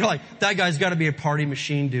look at me and you're like, that guy's got to be a party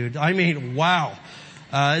machine, dude. I mean, wow.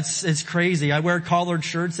 It's crazy. I wear collared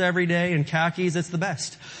shirts every day and khakis. It's the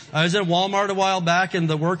best. I was at Walmart a while back and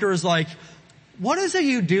the worker was like, what is it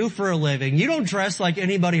you do for a living? You don't dress like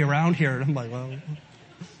anybody around here. And I'm like, well,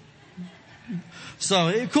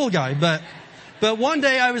 so cool guy. But one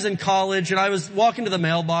day I was in college and I was walking to the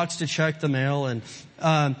mailbox to check the mail, and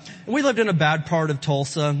we lived in a bad part of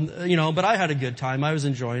Tulsa, but I had a good time. I was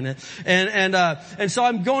enjoying it. And so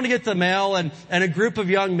I'm going to get the mail, and a group of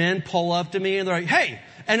young men pull up to me and they're like, hey,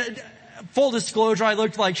 and full disclosure, I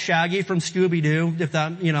looked like Shaggy from Scooby-Doo, if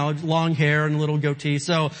that, long hair and a little goatee.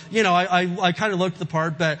 So, I kind of looked the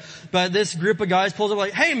part, but this group of guys pulls up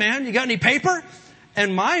like, hey man, you got any paper?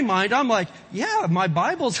 In my mind, I'm like, yeah, my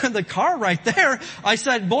Bible's in the car right there. I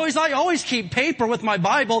said, boys, I always keep paper with my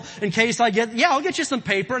Bible in case I'll get you some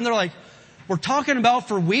paper. And they're like, we're talking about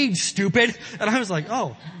for weeds, stupid. And I was like,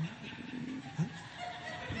 oh.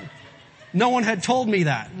 No one had told me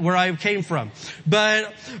that, where I came from.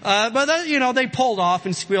 But then, they pulled off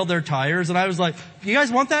and squealed their tires. And I was like, you guys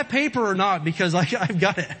want that paper or not? Because I've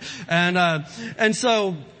got it. And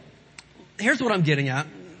so here's what I'm getting at.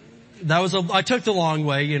 I took the long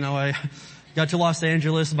way, I got to Los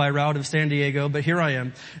Angeles by route of San Diego, but here I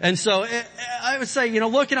am. And so I would say,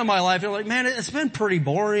 looking at my life, I'm like, man, it's been pretty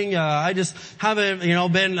boring. I just haven't,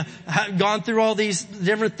 gone through all these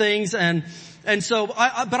different things. And so,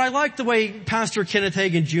 but I like the way Pastor Kenneth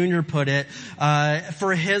Hagin Jr. put it,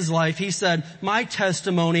 for his life. He said, my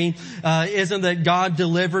testimony, isn't that God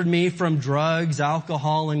delivered me from drugs,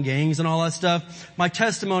 alcohol, and gangs and all that stuff. My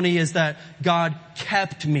testimony is that God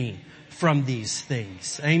kept me from these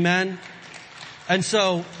things. Amen? And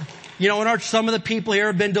so, some of the people here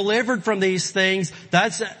have been delivered from these things.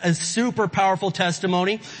 That's a super powerful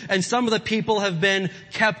testimony. And some of the people have been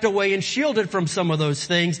kept away and shielded from some of those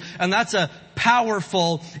things. And that's a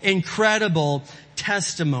powerful, incredible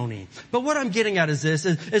testimony. But what I'm getting at is this,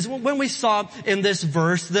 is when we saw in this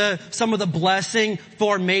verse some of the blessing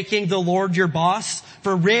for making the Lord your boss,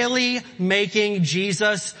 for really making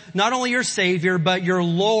Jesus not only your Savior, but your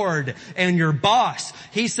Lord and your boss.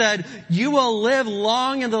 He said, you will live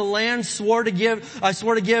long in the land I swore to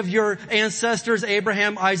give your ancestors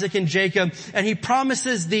Abraham, Isaac, and Jacob. And he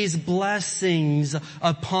promises these blessings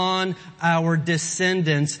upon our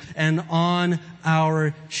descendants and on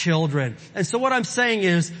our children. And so what I'm saying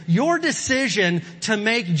is, your decision to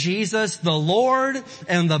make Jesus the Lord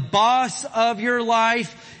and the boss of your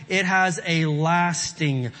life, it has a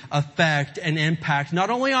lasting effect and impact, not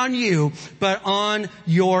only on you, but on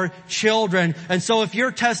your children. And so if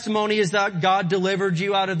your testimony is that God delivered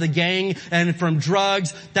you out of the gang and from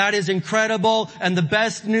drugs, that is incredible. And the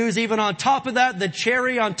best news, even on top of that, the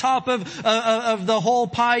cherry on top of the whole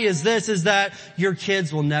pie is that your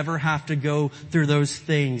kids will never have to go through those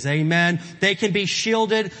things. Amen. They can be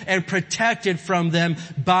shielded and protected from them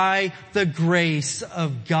by the grace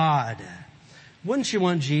of God. Wouldn't you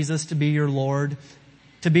want Jesus to be your Lord,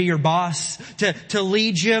 to be your boss, to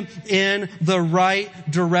lead you in the right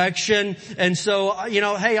direction? And so,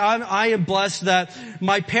 hey, I am blessed that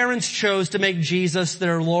my parents chose to make Jesus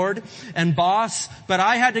their Lord and boss, but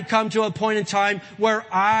I had to come to a point in time where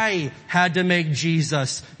I had to make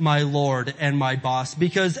Jesus my Lord and my boss,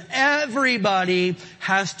 because everybody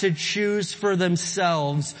has to choose for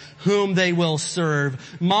themselves whom they will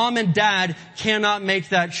serve. Mom and dad cannot make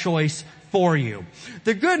that choice for you.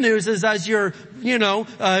 The good news is, as you're,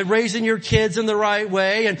 raising your kids in the right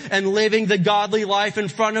way and living the godly life in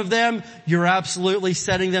front of them, you're absolutely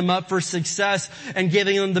setting them up for success and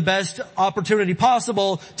giving them the best opportunity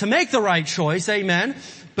possible to make the right choice. Amen.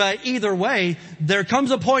 But either way, there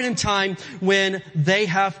comes a point in time when they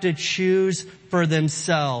have to choose for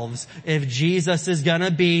themselves if Jesus is going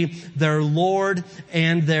to be their Lord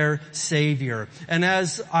and their Savior. And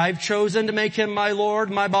as I've chosen to make him my Lord,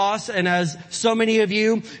 my boss, and as so many of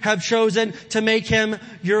you have chosen to make him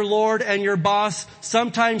your Lord and your boss,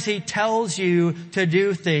 sometimes he tells you to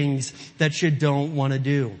do things that you don't want to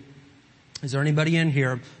do. Is there anybody in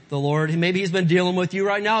here, the Lord, maybe he's been dealing with you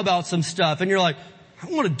right now about some stuff, and you're like, I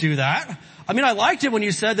don't want to do that. I mean, I liked it when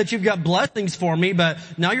you said that you've got blessings for me, but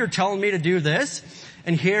now you're telling me to do this.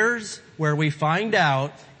 And here's where we find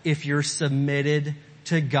out if you're submitted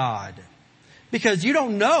to God. Because you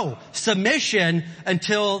don't know submission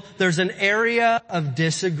until there's an area of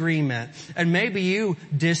disagreement. And maybe you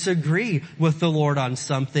disagree with the Lord on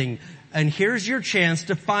something. And here's your chance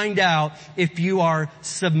to find out if you are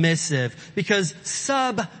submissive. Because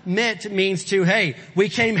submit means to, hey, we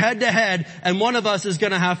came head to head and one of us is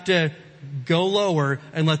going to have to go lower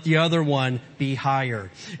and let the other one be higher.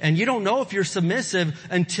 And you don't know if you're submissive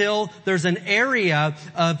until there's an area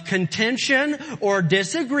of contention or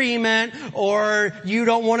disagreement, or you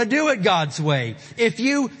don't want to do it God's way. If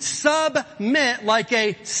you submit like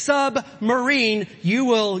a submarine, you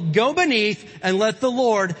will go beneath and let the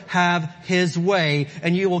Lord have His way,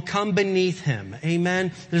 and you will come beneath Him.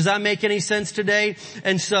 Amen? Does that make any sense today?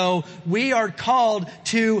 And so we are called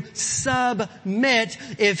to submit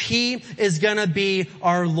if He is going to be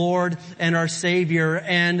our Lord and our Savior.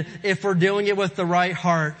 And if we're doing it with the right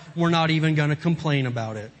heart, we're not even going to complain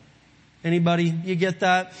about it. Anybody, you get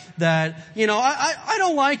that? That, I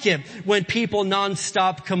don't like it when people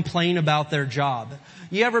nonstop complain about their job.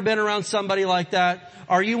 You ever been around somebody like that?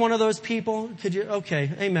 Are you one of those people? Could you?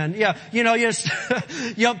 Okay, amen. Yeah,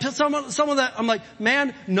 some of that, I'm like,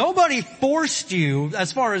 man, nobody forced you,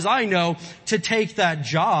 as far as I know, to take that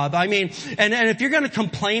job. I mean, and if you're going to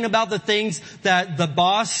complain about the things that the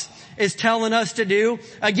boss is telling us to do,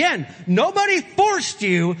 again, nobody forced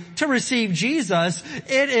you to receive Jesus.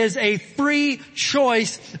 It is a free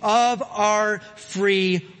choice of our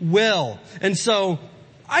free will. And so,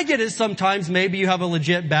 I get it sometimes. Maybe you have a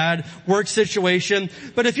legit bad work situation.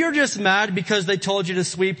 But if you're just mad because they told you to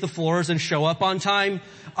sweep the floors and show up on time,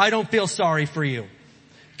 I don't feel sorry for you.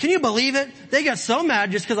 Can you believe it? They get so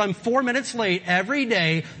mad just because I'm 4 minutes late every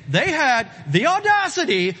day. They had the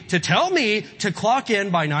audacity to tell me to clock in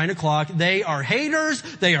by 9 o'clock. They are haters.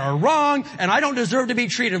 They are wrong. And I don't deserve to be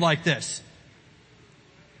treated like this.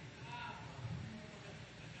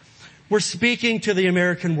 We're speaking to the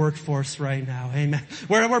American workforce right now. Amen.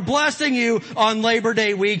 We're blessing you on Labor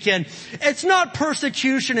Day weekend. It's not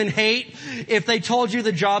persecution and hate if they told you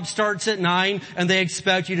the job starts at 9 and they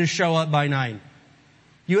expect you to show up by 9.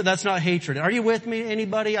 That's not hatred. Are you with me,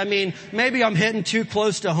 anybody? I mean, maybe I'm hitting too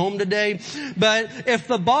close to home today, but if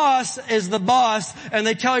the boss is the boss and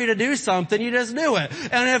they tell you to do something, you just do it.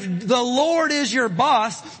 And if the Lord is your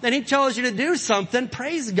boss and He tells you to do something,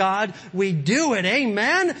 praise God, we do it.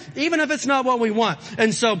 Amen? Even if it's not what we want.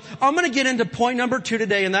 And so I'm going to get into point number 2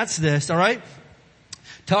 today, and that's this, all right?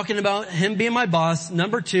 Talking about Him being my boss.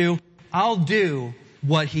 Number 2, I'll do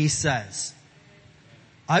what He says.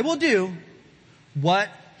 I will do what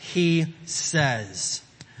He says.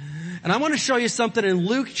 And I want to show you something in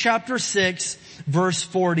Luke chapter 6, verse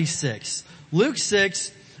 46. Luke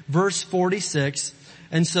 6, verse 46.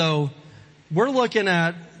 And so we're looking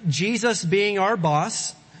at Jesus being our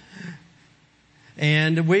boss.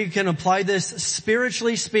 And we can apply this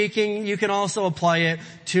spiritually speaking. You can also apply it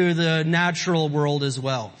to the natural world as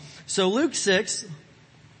well. So Luke 6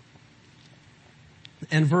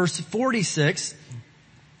 and verse 46.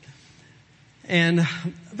 And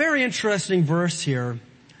very interesting verse here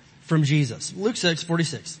from Jesus. Luke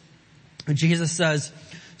 6:46. Jesus says,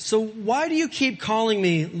 "So why do you keep calling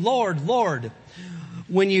me Lord, Lord,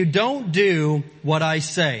 when you don't do what I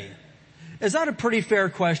say?" Is that a pretty fair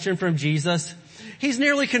question from Jesus? He's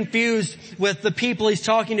nearly confused with the people He's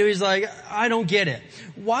talking to. He's like, I don't get it.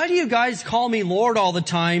 Why do you guys call me Lord all the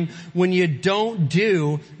time when you don't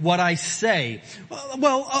do what I say?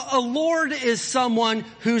 Well, a Lord is someone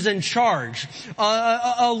who's in charge.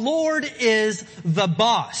 A Lord is the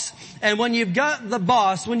boss. And when you've got the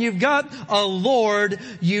boss, when you've got a Lord,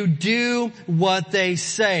 you do what they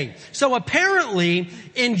say. So apparently,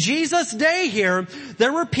 in Jesus' day here,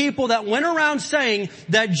 there were people that went around saying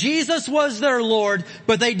that Jesus was their Lord,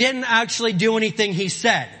 but they didn't actually do anything He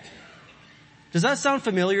said. Does that sound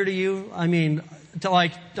familiar to you? I mean,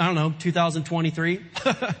 to 2023?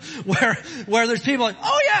 where there's people like,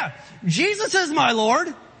 oh yeah, Jesus is my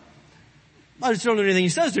Lord. I just don't do anything He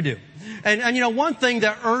says to do. And one thing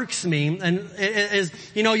that irks me is,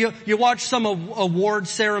 you watch some award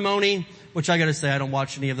ceremony, which I gotta say, I don't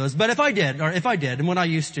watch any of those. But if I did, and when I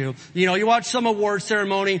used to, you watch some award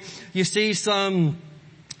ceremony, you see some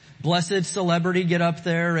blessed celebrity get up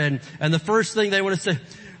there, and the first thing they want to say,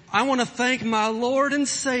 I want to thank my Lord and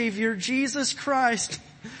Savior, Jesus Christ.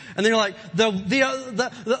 And they're like,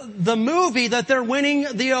 the movie that they're winning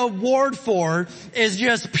the award for is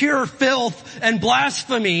just pure filth and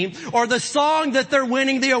blasphemy, or the song that they're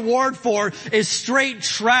winning the award for is straight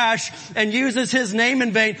trash and uses His name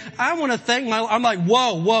in vain. I want to thank I'm like,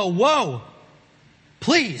 whoa.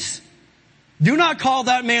 Please, do not call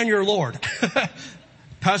that man your Lord.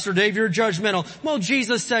 Pastor Dave, you're judgmental. Well,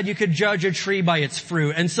 Jesus said you could judge a tree by its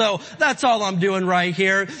fruit. And so that's all I'm doing right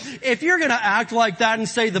here. If you're going to act like that and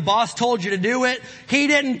say the boss told you to do it, he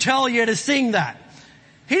didn't tell you to sing that.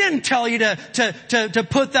 He didn't tell you to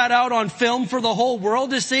put that out on film for the whole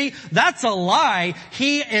world to see. That's a lie.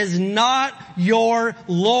 He is not your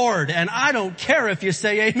Lord. And I don't care if you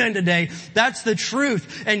say amen today. That's the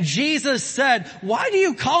truth. And Jesus said, why do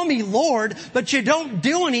you call me Lord, but you don't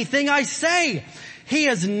do anything I say? He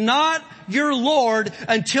is not your Lord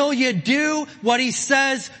until you do what He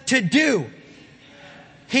says to do.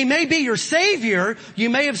 He may be your Savior. You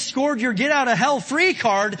may have scored your get out of hell free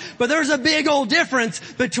card, but there's a big old difference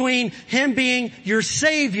between Him being your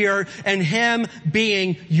Savior and Him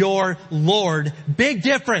being your Lord. Big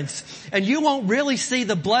difference. And you won't really see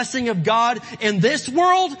the blessing of God in this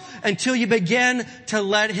world until you begin to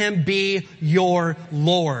let Him be your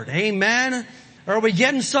Lord. Amen. Are we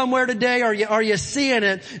getting somewhere today? Are you seeing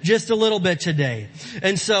it just a little bit today?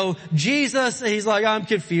 And so Jesus, He's like, I'm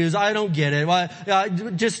confused. I don't get it.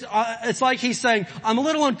 It's like He's saying, I'm a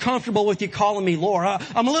little uncomfortable with you calling me Lord.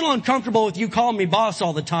 I'm a little uncomfortable with you calling me boss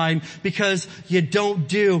all the time because you don't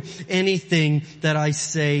do anything that I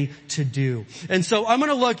say to do. And so I'm going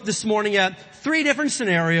to look this morning at 3 different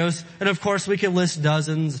scenarios. And of course we can list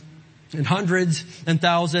dozens and hundreds and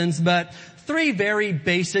thousands, but 3 very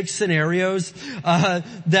basic scenarios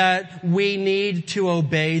that we need to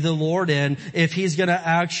obey the Lord in if He's going to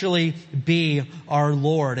actually be our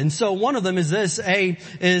Lord. And so one of them is this.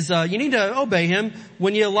 You need to obey Him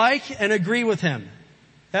when you like and agree with Him.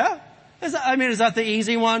 Yeah? Is that the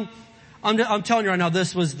easy one? I'm telling you right now,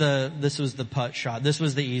 this was the putt shot. This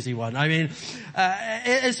was the easy one.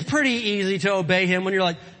 It's pretty easy to obey Him when you're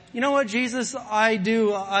like, you know what, Jesus, I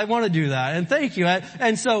want to do that. And thank you.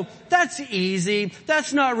 And so that's easy.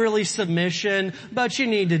 That's not really submission, but you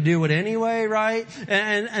need to do it anyway, right?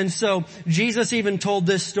 And so Jesus even told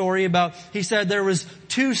this story about, He said there was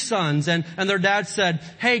 2 sons and their dad said,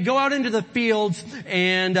 hey, go out into the fields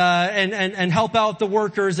and help out the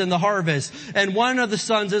workers in the harvest. And one of the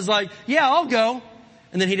sons is like, yeah, I'll go.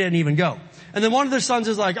 And then he didn't even go. And then one of the sons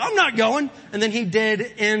is like, I'm not going. And then he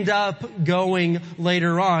did end up going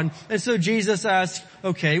later on. And so Jesus asked,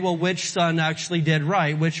 okay, well, which son actually did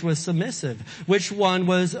right? Which was submissive? Which one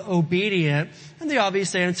was obedient? And the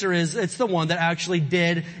obvious answer is it's the one that actually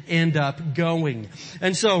did end up going.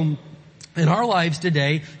 And so in our lives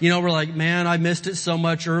today, we're like, man, I missed it so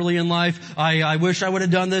much early in life. I wish I would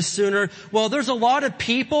have done this sooner. Well, there's a lot of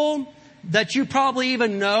people that you probably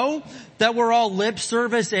even know that were all lip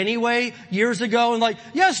service anyway years ago and like,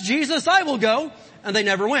 yes, Jesus, I will go. And they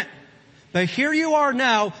never went. But here you are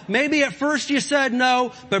now. Maybe at first you said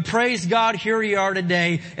no, but praise God, here you are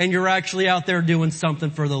today and you're actually out there doing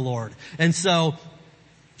something for the Lord. And so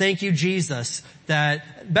thank you, Jesus,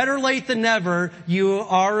 that better late than never, you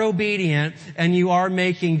are obedient and you are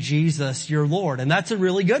making Jesus your Lord. And that's a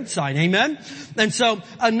really good sign. Amen? And so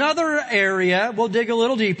another area, we'll dig a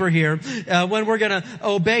little deeper here, when we're going to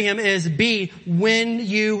obey Him is B, when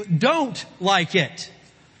you don't like it.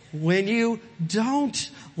 When you don't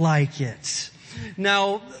like it.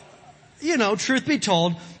 Now, truth be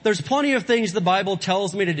told, there's plenty of things the Bible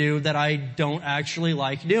tells me to do that I don't actually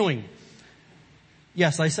like doing.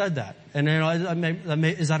 Yes, I said that. And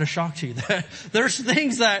is that a shock to you? There's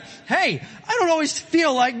things that, hey, I don't always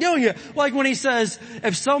feel like doing it. Like when He says,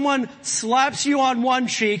 if someone slaps you on one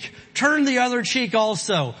cheek, turn the other cheek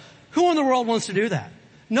also. Who in the world wants to do that?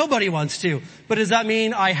 Nobody wants to. But does that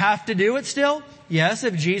mean I have to do it still? Yes,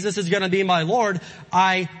 if Jesus is going to be my Lord,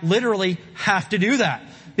 I literally have to do that.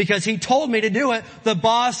 Because He told me to do it. The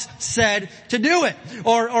boss said to do it.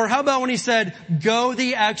 Or how about when He said, go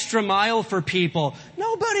the extra mile for people?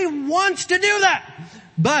 Nobody wants to do that.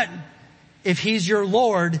 But if He's your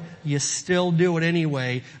Lord, you still do it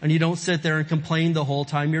anyway. And you don't sit there and complain the whole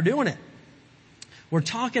time you're doing it. We're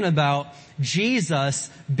talking about Jesus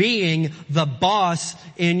being the boss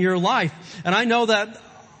in your life. And I know that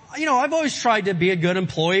I've always tried to be a good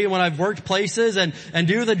employee when I've worked places and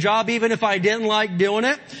do the job even if I didn't like doing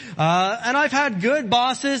it. And I've had good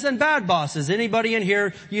bosses and bad bosses. Anybody in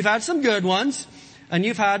here, you've had some good ones and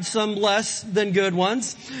you've had some less than good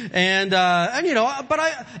ones. But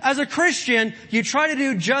as a Christian, you try to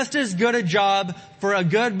do just as good a job for a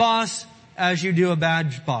good boss as you do a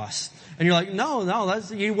bad boss. And you're like, no,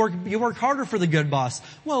 you work harder for the good boss.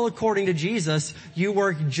 Well, according to Jesus, you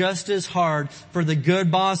work just as hard for the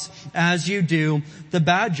good boss as you do the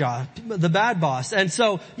bad boss. And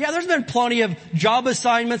so, yeah, there's been plenty of job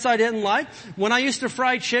assignments I didn't like. When I used to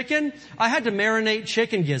fry chicken, I had to marinate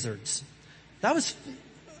chicken gizzards. That was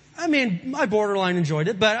I mean, I borderline enjoyed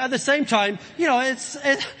it, but at the same time,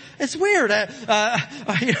 it's weird.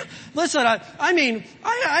 Listen,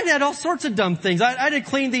 I did all sorts of dumb things. I had to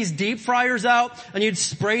clean these deep fryers out, and you'd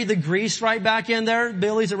spray the grease right back in there.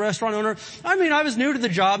 Billy's a restaurant owner. I was new to the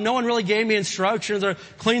job. No one really gave me instructions or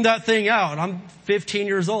clean that thing out. I'm 15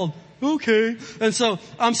 years old. Okay. And so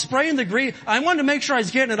I'm spraying the grease. I wanted to make sure I was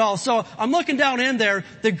getting it all. So I'm looking down in there.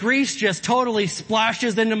 The grease just totally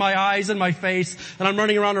splashes into my eyes and my face. And I'm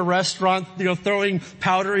running around a restaurant, throwing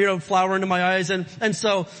powder, flour into my eyes. And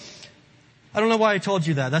so I don't know why I told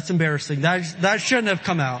you that. That's embarrassing. That shouldn't have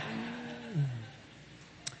come out.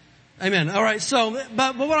 Amen. All right. So,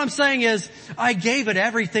 but what I'm saying is I gave it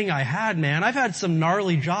everything I had, man. I've had some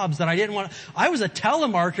gnarly jobs that I didn't want. I was a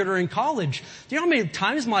telemarketer in college. Do you know how many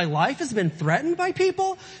times my life has been threatened by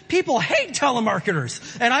people? People hate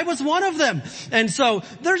telemarketers, and I was one of them. And so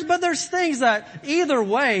there's things that either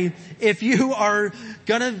way, if you are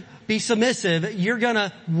gonna be submissive, you're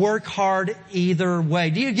gonna work hard either way.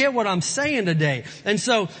 Do you get what I'm saying today? And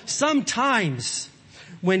so sometimes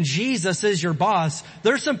when Jesus is your boss,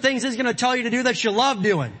 there's some things He's going to tell you to do that you love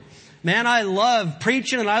doing. Man, I love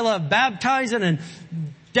preaching and I love baptizing and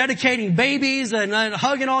dedicating babies and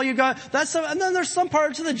hugging all you guys. And then there's some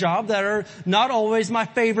parts of the job that are not always my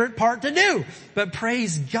favorite part to do. But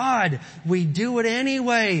praise God, we do it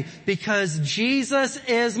anyway because Jesus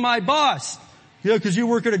is my boss. Yeah, because you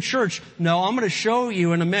work at a church. No, I'm going to show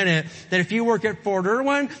you in a minute that if you work at Fort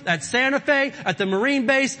Irwin, at Santa Fe, at the Marine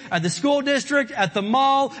base, at the school district, at the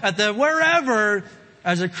mall, at the wherever,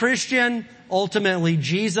 as a Christian, ultimately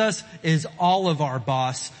Jesus is all of our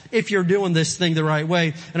boss if you're doing this thing the right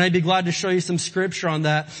way. And I'd be glad to show you some scripture on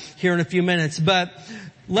that here in a few minutes. But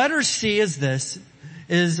letter C is this,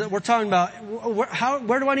 we're talking about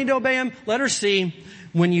where do I need to obey Him? Letter C,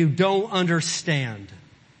 when you don't understand.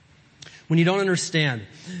 When you don't understand.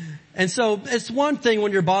 And so it's one thing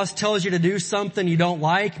when your boss tells you to do something you don't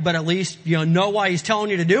like, but at least you know why he's telling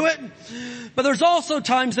you to do it. But there's also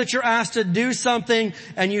times that you're asked to do something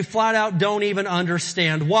and you flat out don't even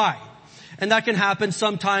understand why. And that can happen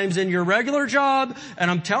sometimes in your regular job. And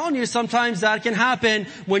I'm telling you, sometimes that can happen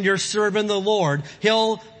when you're serving the Lord.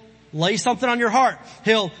 He'll lay something on your heart.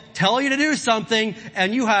 He'll tell you to do something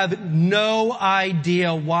and you have no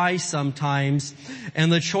idea why sometimes. And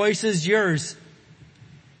the choice is yours.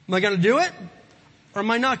 Am I going to do it or am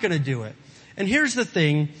I not going to do it? And here's the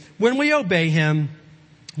thing. When we obey Him,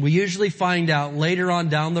 we usually find out later on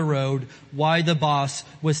down the road why the boss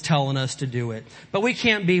was telling us to do it. But we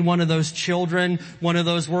can't be one of those children, one of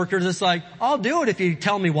those workers that's like, I'll do it if you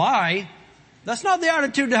tell me why. That's not the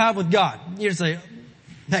attitude to have with God. You just say,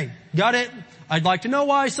 hey, got it? I'd like to know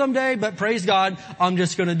why someday, but praise God, I'm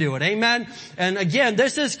just going to do it. Amen? And again,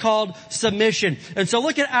 this is called submission. And so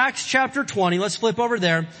look at Acts chapter 20. Let's flip over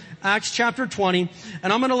there. Acts chapter 20.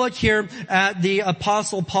 And I'm going to look here at the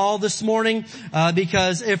Apostle Paul this morning,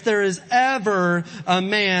 because if there is ever a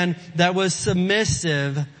man that was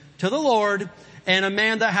submissive to the Lord and a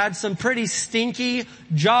man that had some pretty stinky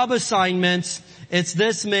job assignments, it's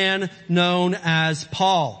this man known as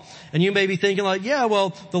Paul. And you may be thinking like, yeah,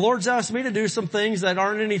 well, the Lord's asked me to do some things that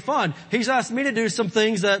aren't any fun. He's asked me to do some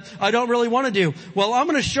things that I don't really want to do. Well, I'm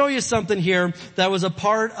going to show you something here that was a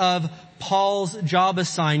part of Paul's job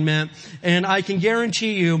assignment. And I can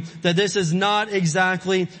guarantee you that this is not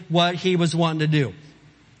exactly what he was wanting to do.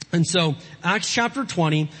 And so, Acts chapter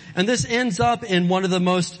 20, and this ends up in one of the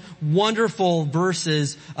most wonderful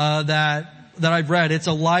verses that I've read. It's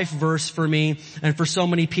a life verse for me and for so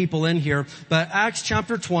many people in here. But Acts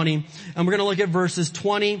chapter 20, and we're going to look at verses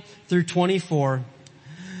 20 through 24.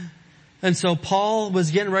 And so Paul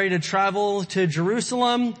was getting ready to travel to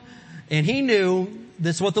Jerusalem, and he knew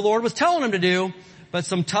this is what the Lord was telling him to do, but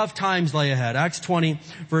some tough times lay ahead. Acts 20,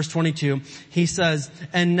 verse 22, he says,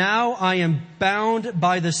 "And now I am bound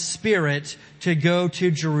by the Spirit to go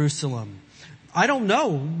to Jerusalem. I don't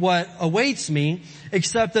know what awaits me,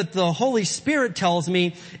 except that the Holy Spirit tells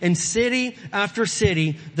me in city after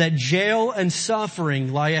city that jail and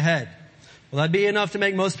suffering lie ahead." Well, that'd be enough to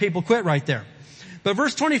make most people quit right there. But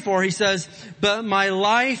verse 24, he says, "But my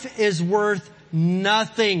life is worth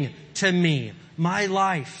nothing to me." My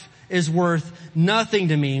life is worth nothing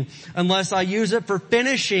to me unless I use it for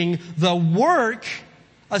finishing the work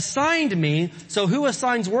assigned me. So who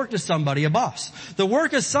assigns work to somebody? A boss. The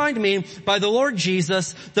work assigned me by the Lord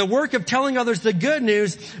Jesus, the work of telling others the good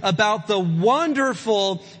news about the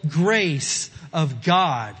wonderful grace of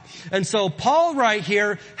God. And so Paul right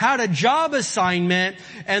here had a job assignment,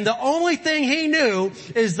 and the only thing he knew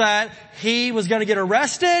is that he was going to get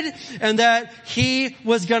arrested and that he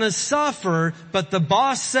was going to suffer, but the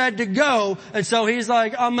boss said to go, and so he's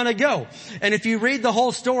like, I'm going to go. And if you read the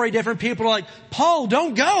whole story, different people are like, Paul,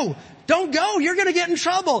 don't go. Don't go. You're going to get in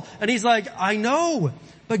trouble. And he's like, I know,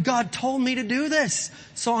 but God told me to do this,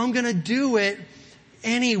 so I'm going to do it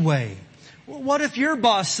anyway. What if your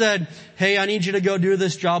boss said, hey, I need you to go do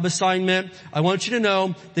this job assignment. I want you to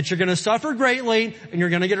know that you're going to suffer greatly and you're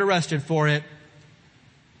going to get arrested for it.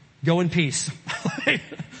 Go in peace.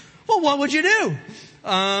 Well, what would you do?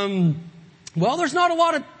 Well, there's not a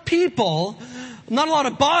lot of people, not a lot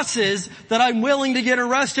of bosses that I'm willing to get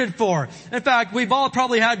arrested for. In fact, we've all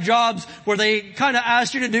probably had jobs where they kind of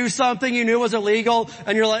asked you to do something you knew was illegal,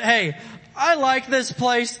 and you're like, hey, I like this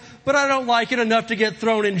place, but I don't like it enough to get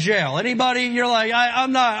thrown in jail. Anybody? You're like,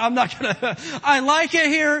 I'm not gonna, I like it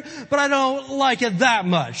here, but I don't like it that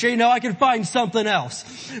much. You know, I can find something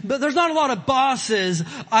else. But there's not a lot of bosses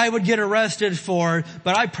I would get arrested for,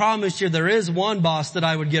 but I promise you there is one boss that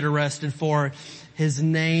I would get arrested for. His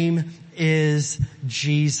name is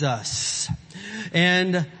Jesus.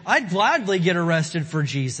 And I'd gladly get arrested for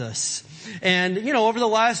Jesus. And, you know, over the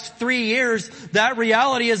last 3 years, that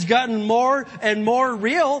reality has gotten more and more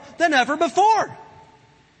real than ever before.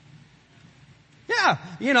 Yeah,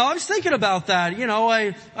 you know, I was thinking about that. You know,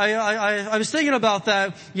 I was thinking about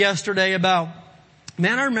that yesterday about,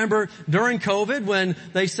 man, I remember during COVID when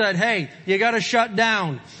they said, hey, you gotta shut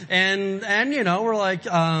down. And, you know, we're like,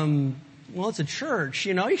 well, it's a church,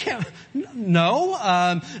 you know, you can't, no.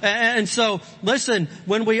 And so, listen,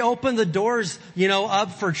 when we opened the doors, you know,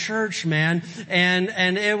 up for church, man,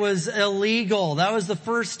 and it was illegal. That was the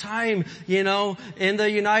first time, you know, in the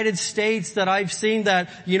United States that I've seen that,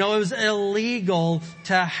 you know, it was illegal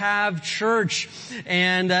to have church.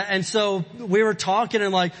 And so we were talking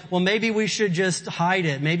and like, well, maybe we should just hide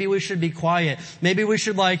it. Maybe we should be quiet. Maybe we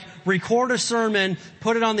should like record a sermon,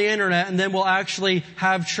 put it on the internet, and then we'll actually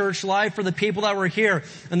have church live for the people that were here.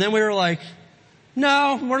 And then we were like,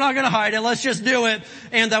 no, we're not going to hide it. Let's just do it.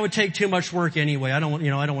 And that would take too much work anyway. I don't want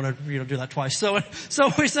to, do that twice. So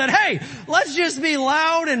we said, hey, let's just be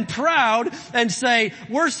loud and proud and say,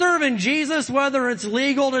 we're serving Jesus, whether it's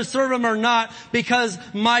legal to serve him or not, because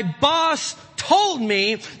my boss told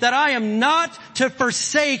me that I am not to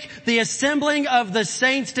forsake the assembling of the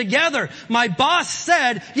saints together. My boss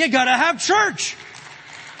said, you gotta have church.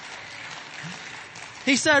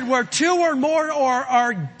 He said, where two or more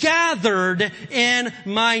are gathered in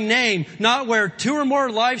my name. Not where two or more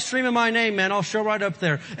live stream in my name, man. I'll show right up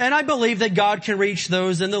there. And I believe that God can reach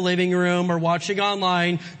those in the living room or watching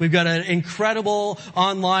online. We've got an incredible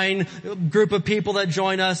online group of people that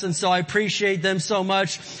join us, and so I appreciate them so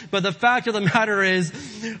much. But the fact of the matter is,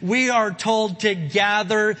 we are told to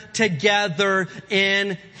gather together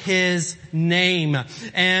in his name.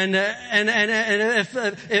 And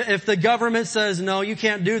if the government says, no, you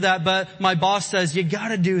can't do that, but my boss says, you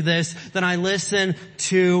gotta do this, then I listen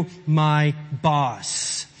to my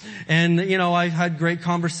boss. And, you know, I've had great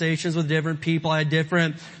conversations with different people. I had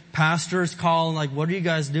different pastors call and like, what are you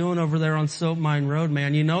guys doing over there on Soap Mine Road,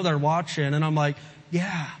 man? You know they're watching. And I'm like,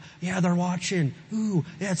 yeah, they're watching. Ooh,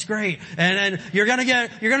 yeah, it's great. And you're gonna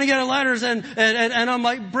get letters and I'm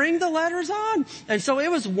like, bring the letters on. And so it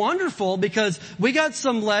was wonderful because we got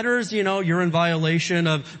some letters, you know, you're in violation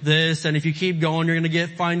of this, and if you keep going, you're gonna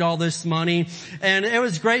fined all this money. And it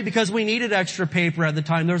was great because we needed extra paper at the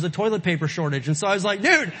time. There was a toilet paper shortage. And so I was like,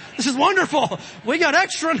 dude, this is wonderful. We got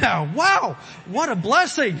extra now. Wow. What a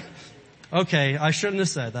blessing. Okay, I shouldn't have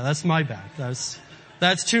said that. That's my bad.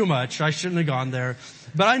 That's too much. I shouldn't have gone there.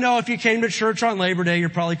 But I know if you came to church on Labor Day, you're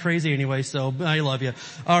probably crazy anyway, so I love you.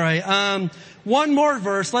 All right, one more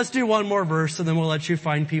verse. Let's do one more verse, and then we'll let you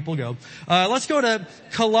find people go. Let's go to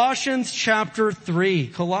Colossians chapter 3.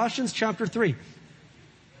 Colossians chapter 3.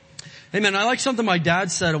 Amen. I like something my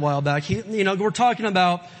dad said a while back. We're talking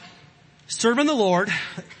about serving the Lord,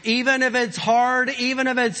 even if it's hard, even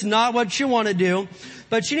if it's not what you want to do.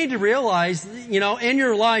 But you need to realize, in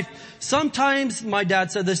your life, sometimes, my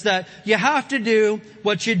dad said this, that you have to do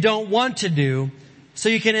what you don't want to do so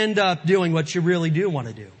you can end up doing what you really do want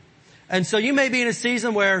to do. And so you may be in a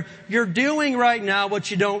season where you're doing right now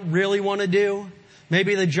what you don't really want to do.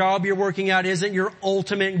 Maybe the job you're working at isn't your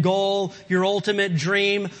ultimate goal, your ultimate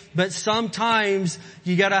dream, but sometimes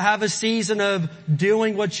you gotta have a season of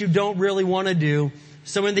doing what you don't really want to do.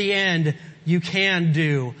 So in the end, you can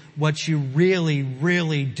do what you really,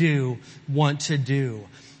 really do want to do.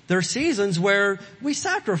 There are seasons where we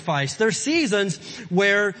sacrifice. There are seasons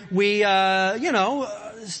where we,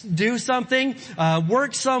 do something,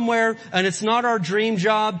 work somewhere, and it's not our dream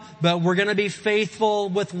job, but we're going to be faithful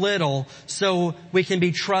with little so we can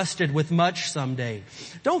be trusted with much someday.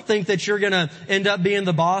 Don't think that you're going to end up being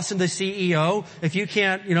the boss and the CEO if you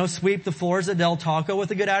can't, sweep the floors at Del Taco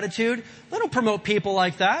with a good attitude. They don't promote people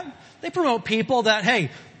like that. They promote people that,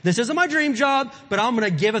 hey, this isn't my dream job, but I'm going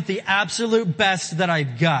to give it the absolute best that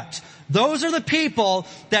I've got. Those are the people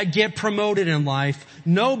that get promoted in life.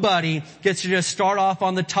 Nobody gets to just start off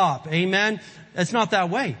on the top. Amen? It's not that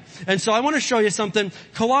way. And so I want to show you something.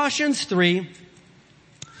 Colossians 3.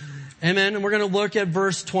 Amen. And we're going to look at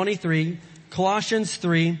verse 23. Colossians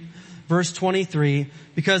 3, verse 23.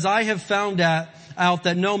 Because I have found out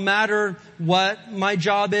that no matter what my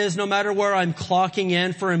job is, no matter where I'm clocking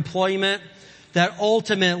in for employment, that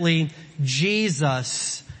ultimately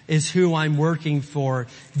Jesus is who I'm working for.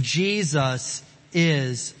 Jesus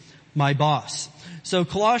is my boss. So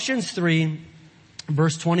Colossians 3,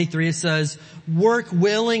 verse 23, it says, work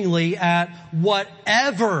willingly at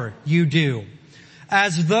whatever you do,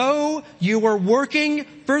 as though you were working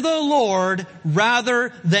for the Lord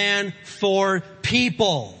rather than for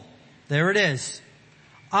people. There it is.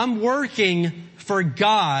 I'm working for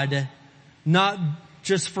God, not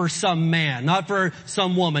just for some man, not for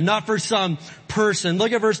some woman, not for some person.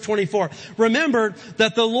 Look at verse 24. Remember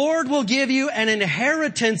that the Lord will give you an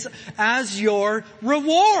inheritance as your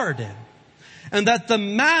reward, and that the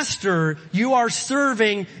master you are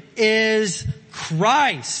serving is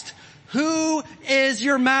Christ. Who is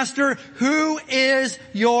your master? Who is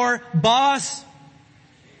your boss?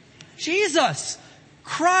 Jesus.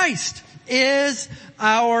 Christ is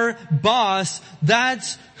our boss.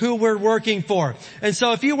 That's who we're working for. And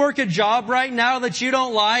so if you work a job right now that you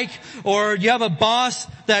don't like, or you have a boss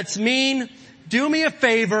that's mean, do me a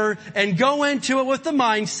favor and go into it with the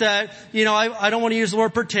mindset, I don't want to use the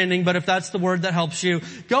word pretending, but if that's the word that helps you,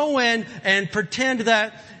 go in and pretend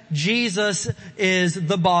that Jesus is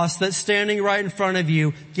the boss that's standing right in front of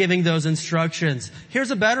you giving those instructions. Here's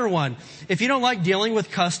a better one. If you don't like dealing with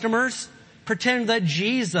customers, pretend that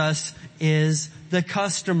Jesus is the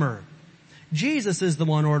customer. Jesus is the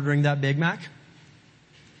one ordering that Big Mac.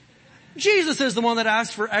 Jesus is the one that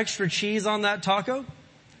asked for extra cheese on that taco.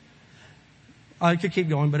 I could keep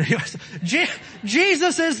going, but anyways.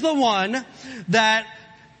 Jesus is the one that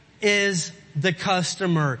is the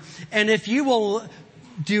customer. And if you will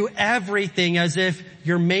do everything as if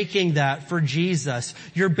you're making that for Jesus.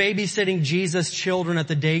 You're babysitting Jesus' children at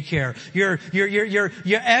the daycare.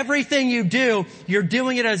 You're everything you do, you're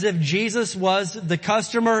doing it as if Jesus was the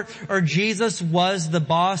customer or Jesus was the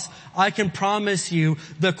boss. I can promise you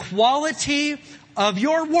the quality of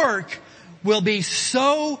your work will be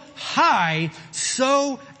so high,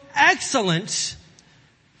 so excellent,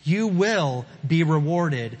 you will be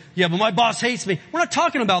rewarded. Yeah, but my boss hates me. We're not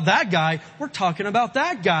talking about that guy. We're talking about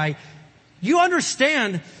that guy. You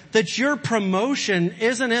understand that your promotion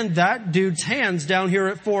isn't in that dude's hands down here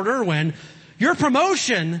at Fort Irwin. Your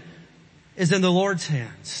promotion is in the Lord's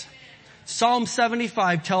hands. Psalm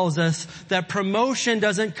 75 tells us that promotion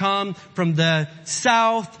doesn't come from the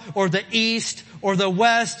south or the east or the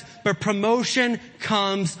west, but promotion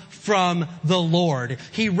comes from the Lord.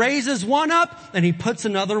 He raises one up and He puts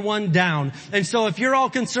another one down. And so if you're all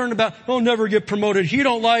concerned about, I'll never get promoted, He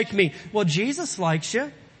don't like me. Well, Jesus likes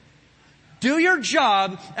you. Do your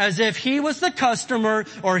job as if He was the customer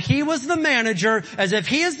or He was the manager, as if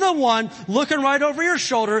He is the one looking right over your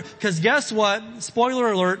shoulder, because guess what?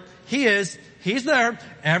 Spoiler alert, He is. He's there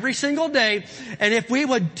every single day. And if we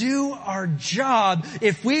would do our job,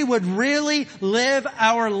 if we would really live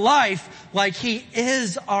our life like He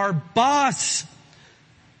is our boss,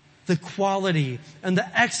 the quality and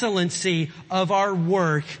the excellency of our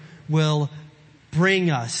work will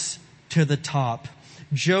bring us to the top.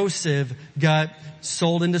 Joseph got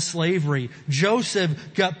sold into slavery.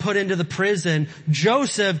 Joseph got put into the prison.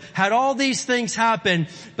 Joseph had all these things happen,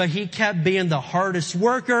 but he kept being the hardest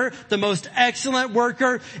worker, the most excellent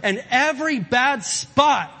worker, and every bad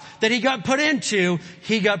spot that he got put into,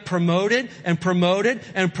 he got promoted and promoted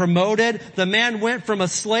and promoted. The man went from a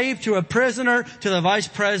slave to a prisoner to the vice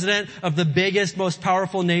president of the biggest, most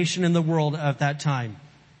powerful nation in the world at that time.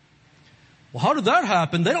 Well, how did that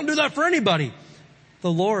happen? They don't do that for anybody.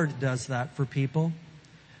 The Lord does that for people.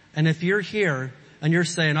 And if you're here and you're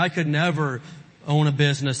saying, I could never own a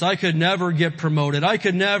business, I could never get promoted,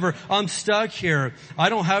 I'm stuck here, I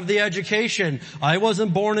don't have the education, I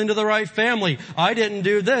wasn't born into the right family, I didn't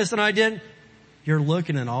do this and I didn't, you're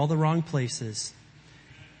looking in all the wrong places.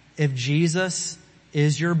 If Jesus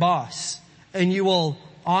is your boss and you will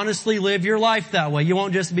honestly live your life that way, you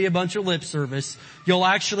won't just be a bunch of lip service, you'll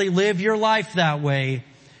actually live your life that way,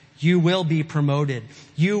 You will be promoted.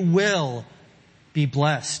 You will be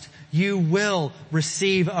blessed. You will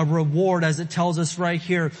receive a reward, as it tells us right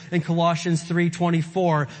here in Colossians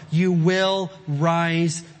 3:24. You will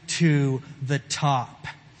rise to the top.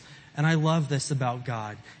 And I love this about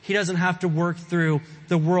God. He doesn't have to work through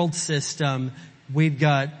the world system. We've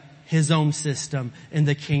got His own system in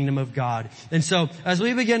the kingdom of God. And so, as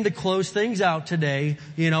we begin to close things out today,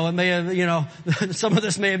 it may have, some of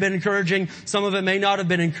this may have been encouraging, some of it may not have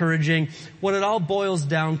been encouraging. What it all boils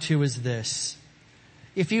down to is this.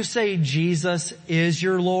 If you say Jesus is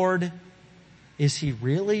your Lord, is He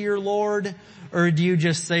really your Lord? Or do you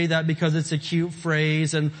just say that because it's a cute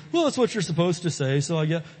phrase and, well, that's what you're supposed to say, so I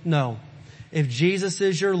get, no. If Jesus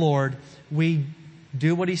is your Lord, we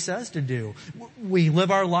do what He says to do. We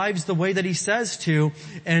live our lives the way that He says to,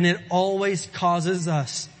 and it always causes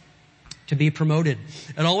us to be promoted.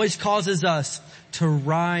 It always causes us to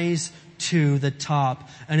rise to the top,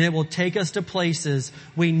 and it will take us to places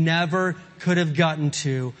we never could have gotten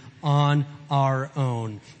to on our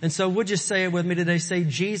own. And so would you say it with me today? Say,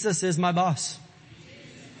 Jesus is my boss.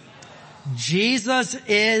 Jesus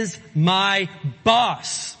is my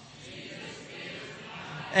boss.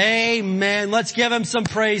 Amen. Let's give Him some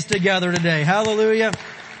praise together today. Hallelujah.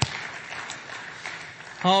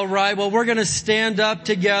 All right. Well, we're going to stand up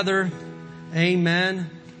together. Amen.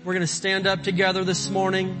 We're going to stand up together this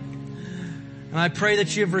morning. And I pray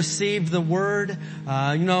that you've received the word.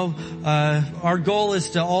 Our goal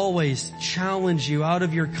is to always challenge you out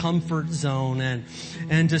of your comfort zone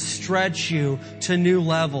and to stretch you to new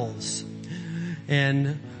levels.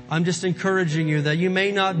 And I'm just encouraging you that you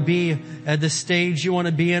may not be at the stage you want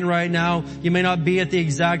to be in right now. You may not be at the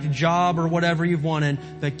exact job or whatever you've wanted,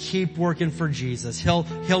 but keep working for Jesus.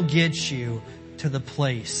 He'll get you to the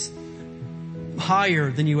place higher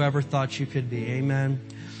than you ever thought you could be. Amen.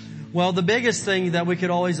 Well, the biggest thing that we could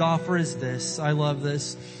always offer is this. I love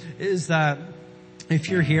this. Is that if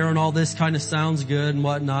you're here and all this kind of sounds good and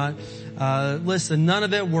whatnot, listen, none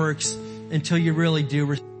of it works until you really do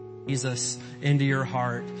receive Jesus into your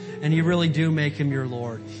heart and you really do make Him your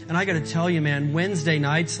Lord. And I got to tell you, man, Wednesday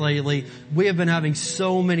nights lately, we have been having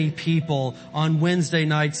so many people on Wednesday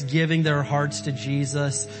nights giving their hearts to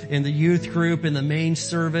Jesus in the youth group, in the main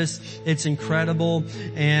service. It's incredible.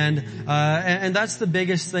 And that's the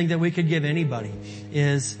biggest thing that we could give anybody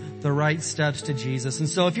is the right steps to Jesus. And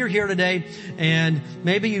so if you're here today and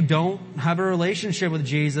maybe you don't have a relationship with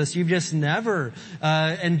Jesus, you've just never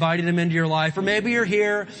invited Him into your life, or maybe you're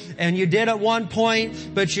here and you did at one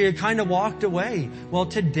point, but you kind of walked away. Well,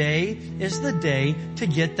 today is the day to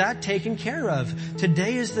get that taken care of.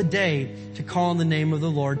 Today is the day to call on the name of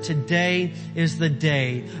the Lord. Today is the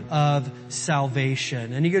day of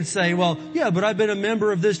salvation. And you could say, well, yeah, but I've been a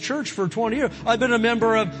member of this church for 20 years. I've been a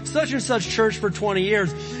member of such and such church for 20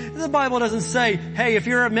 years. The Bible doesn't say, hey, if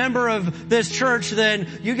you're a member of this church, then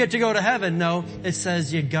you get to go to heaven. No, it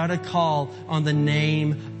says you gotta call on the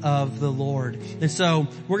name of the Lord. And so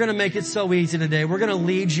we're going to make it so easy today. We're going to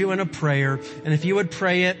lead you in a prayer. And if you would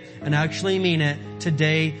pray it and actually mean it,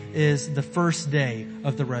 today is the first day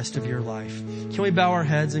of the rest of your life. Can we bow our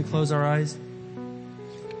heads and close our eyes?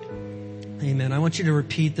 Amen. I want you to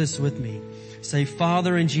repeat this with me. Say,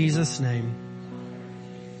 Father, in Jesus' name,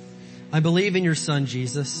 I believe in your Son,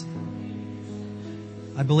 Jesus.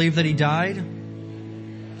 I believe that He died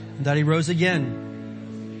and that He rose again.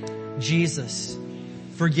 Jesus,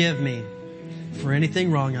 forgive me for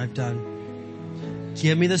anything wrong I've done.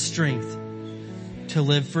 Give me the strength to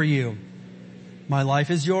live for you. My life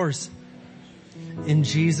is yours. In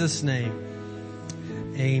Jesus' name,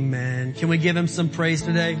 amen. Can we give Him some praise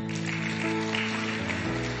today?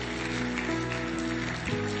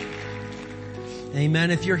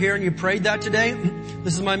 Amen. If you're here and you prayed that today,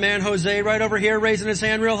 this is my man Jose right over here raising his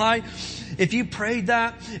hand real high. If you prayed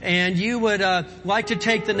that and you would like to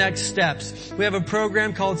take the next steps, we have a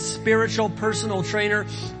program called Spiritual Personal Trainer,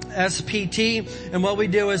 SPT, and what we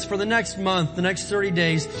do is for the next month, the next 30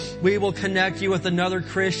 days, we will connect you with another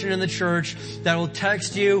Christian in the church that will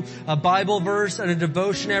text you a Bible verse and a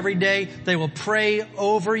devotion every day. They will pray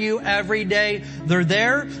over you every day. They're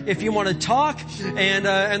there if you want to talk, and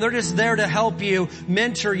they're just there to help you,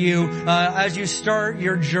 mentor you as you start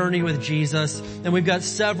your journey with Jesus. And we've got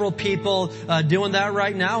several people doing that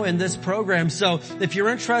right now in this program. So if you're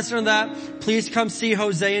interested in that, please come see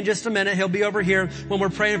Jose in just a minute. He'll be over here when we're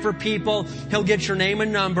praying for people. He'll get your name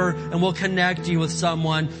and number, and we'll connect you with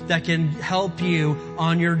someone that can help you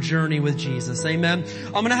on your journey with Jesus. Amen.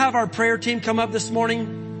 I'm going to have our prayer team come up this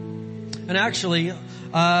morning. And actually,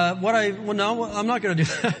 I'm not going to do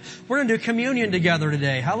that. We're going to do communion together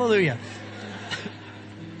today. Hallelujah.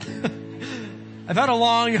 I've had a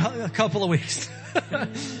long couple of weeks.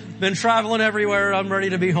 Been traveling everywhere. I'm ready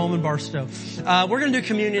to be home in Barstow. We're going to do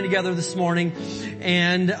communion together this morning.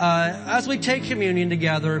 And as we take communion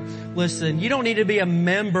together, listen, you don't need to be a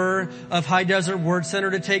member of High Desert Word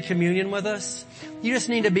Center to take communion with us. You just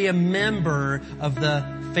need to be a member of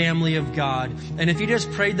the family of God. And if you just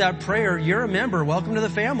prayed that prayer, you're a member. Welcome to the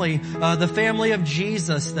family of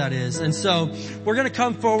Jesus, that is. And so we're going to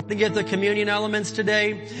come forward and get the communion elements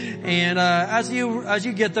today. And as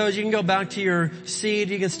you get those, you can go back to your seat.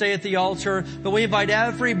 You can stay at the altar. But we invite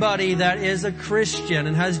everybody that is a Christian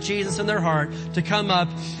and has Jesus in their heart to come up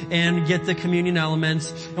and get the communion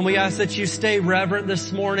elements. And we ask that you stay reverent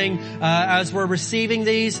this morning as we're receiving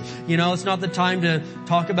these. You know, it's not the time to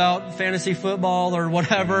talk about fantasy football or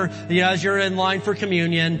whatever. As you're in line for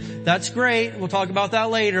communion, that's great. We'll talk about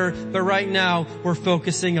that later. But right now, we're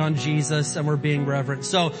focusing on Jesus and we're being reverent.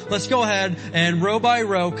 So let's go ahead and row by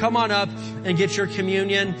row, come on up and get your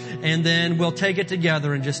communion, and then we'll take it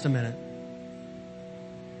together in just a minute.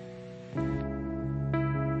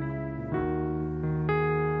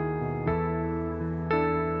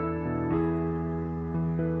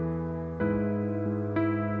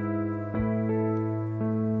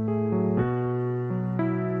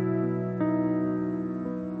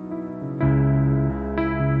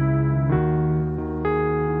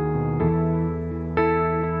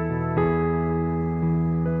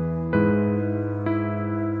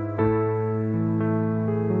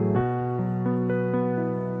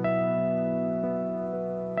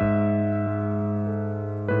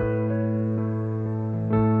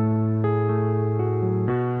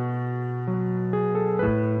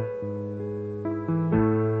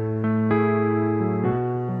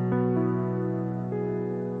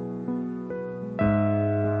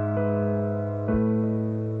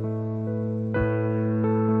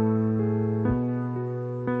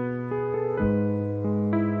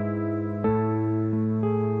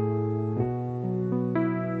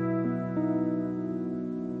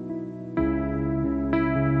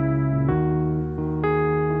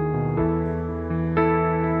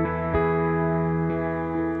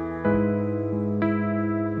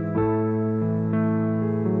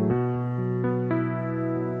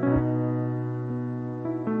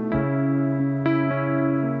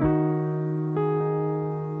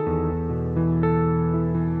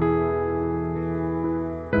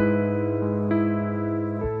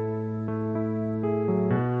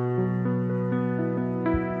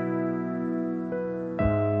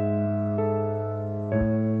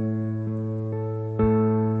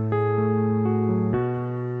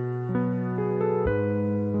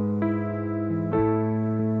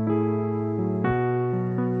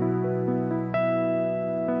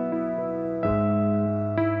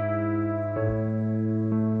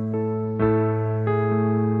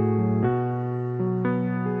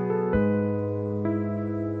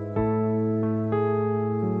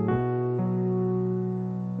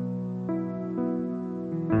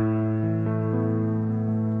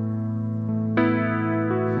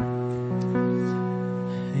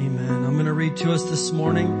 To us this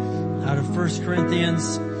morning out of 1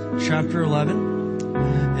 Corinthians chapter 11,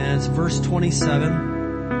 and it's verse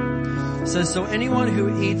 27. It says, "So anyone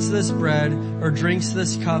who eats this bread or drinks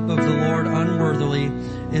this cup of the Lord unworthily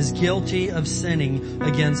is guilty of sinning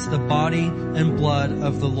against the body and blood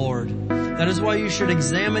of the Lord. That is why you should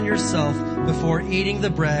examine yourself before eating the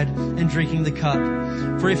bread and drinking the cup.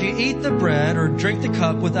 For if you eat the bread or drink the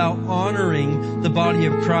cup without honoring the body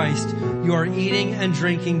of Christ, you are eating and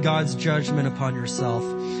drinking God's judgment upon yourself.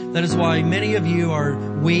 That is why many of you are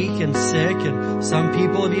weak and sick, and some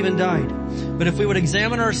people have even died. But if we would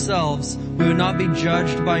examine ourselves, we would not be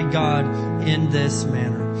judged by God in this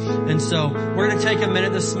manner." And so we're going to take a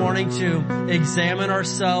minute this morning to examine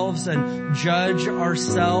ourselves and judge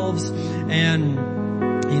ourselves. And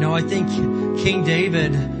I think King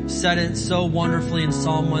David said it so wonderfully in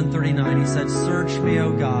Psalm 139. He said, "Search me,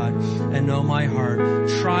 O God, and know my heart.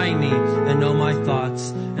 Try me and know my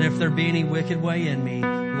thoughts. And if there be any wicked way in me,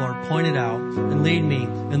 Lord, point it out and lead me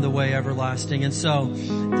in the way everlasting." And so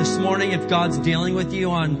this morning, if God's dealing with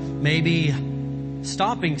you on maybe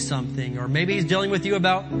stopping something, or maybe He's dealing with you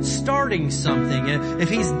about starting something, if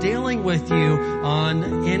He's dealing with you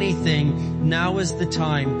on anything, now is the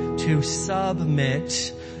time to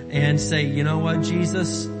submit and say, "You know what,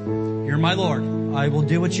 Jesus, you're my Lord. I will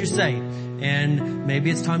do what you say." And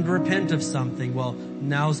maybe it's time to repent of something. Well,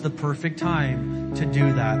 now's the perfect time to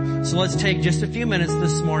do that. So let's take just a few minutes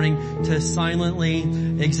this morning to silently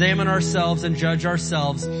examine ourselves and judge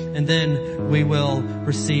ourselves, and then we will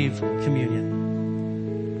receive communion.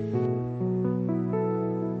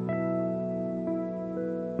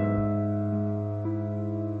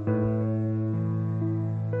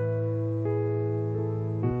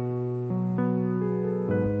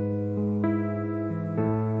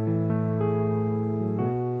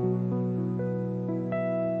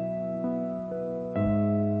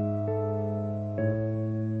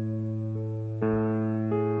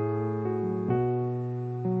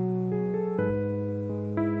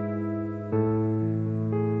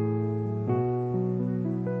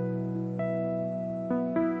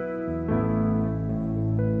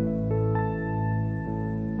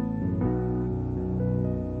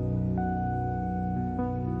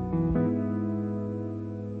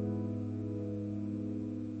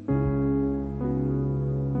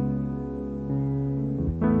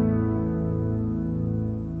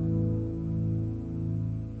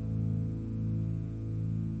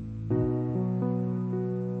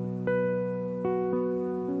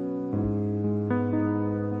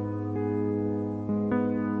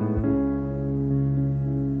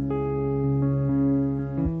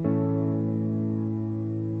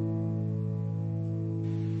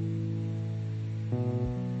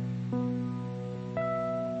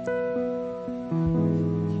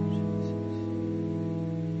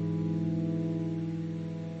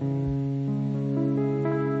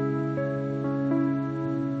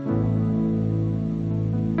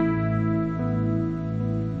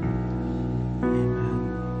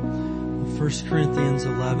 1 Corinthians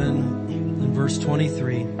 11 and verse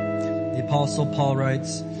 23, the Apostle Paul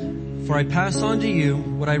writes, "For I pass on to you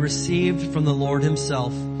what I received from the Lord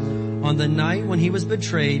himself. On the night when he was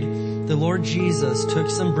betrayed, the Lord Jesus took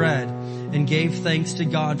some bread and gave thanks to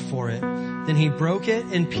God for it. Then he broke it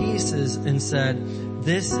in pieces and said,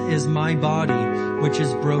 'This is my body, which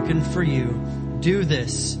is broken for you. Do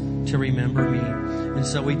this to remember me.'" And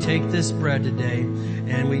so we take this bread today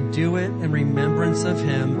and we do it in remembrance of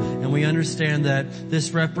him. And we understand that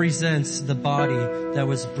this represents the body that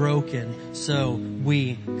was broken so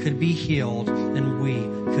we could be healed and we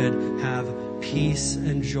could have peace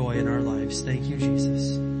and joy in our lives. Thank you,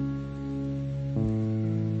 Jesus.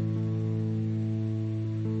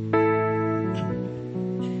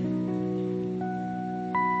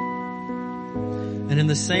 And in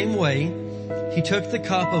the same way, he took the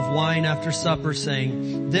cup of wine after supper,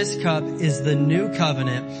 saying, "This cup is the new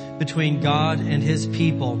covenant between God and his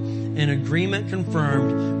people, an agreement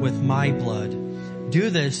confirmed with my blood. Do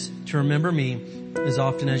this to remember me as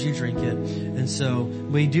often as you drink it." And so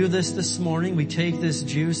we do this morning. We take this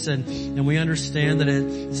juice and we understand that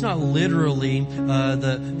it's not literally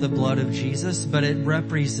the blood of Jesus, but it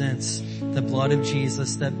represents the blood of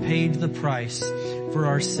Jesus that paid the price for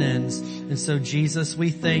our sins. And so Jesus, we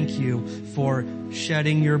thank you for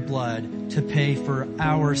shedding your blood to pay for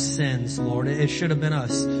our sins, Lord. It should have been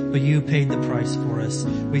us, but you paid the price for us.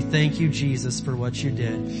 We thank you, Jesus, for what you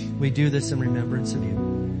did. We do this in remembrance of you.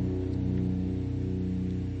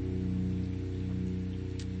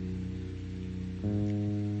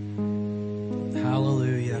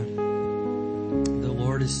 Hallelujah. The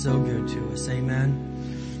Lord is so good to us. Amen.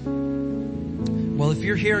 Well, if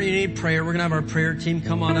you're here and you need prayer, we're going to have our prayer team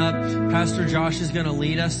come on up. Pastor Josh is going to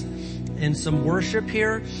lead us in some worship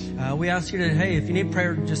here. We ask you to, hey, if you need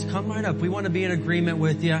prayer, just come right up. We want to be in agreement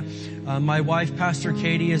with you. My wife, Pastor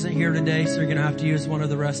Katie, isn't here today, so you're going to have to use one of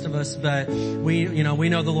the rest of us. But we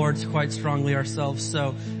know the Lord's quite strongly ourselves.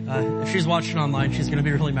 So if she's watching online, she's going to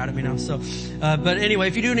be really mad at me now. So, but anyway,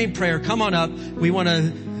 if you do need prayer, come on up. We want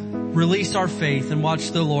to release our faith and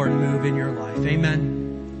watch the Lord move in your life. Amen.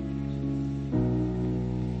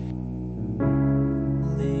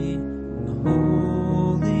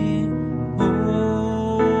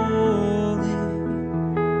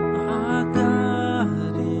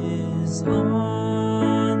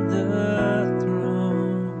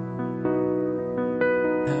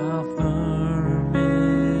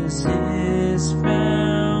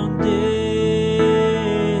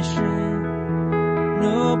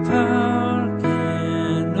 No power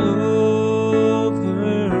can over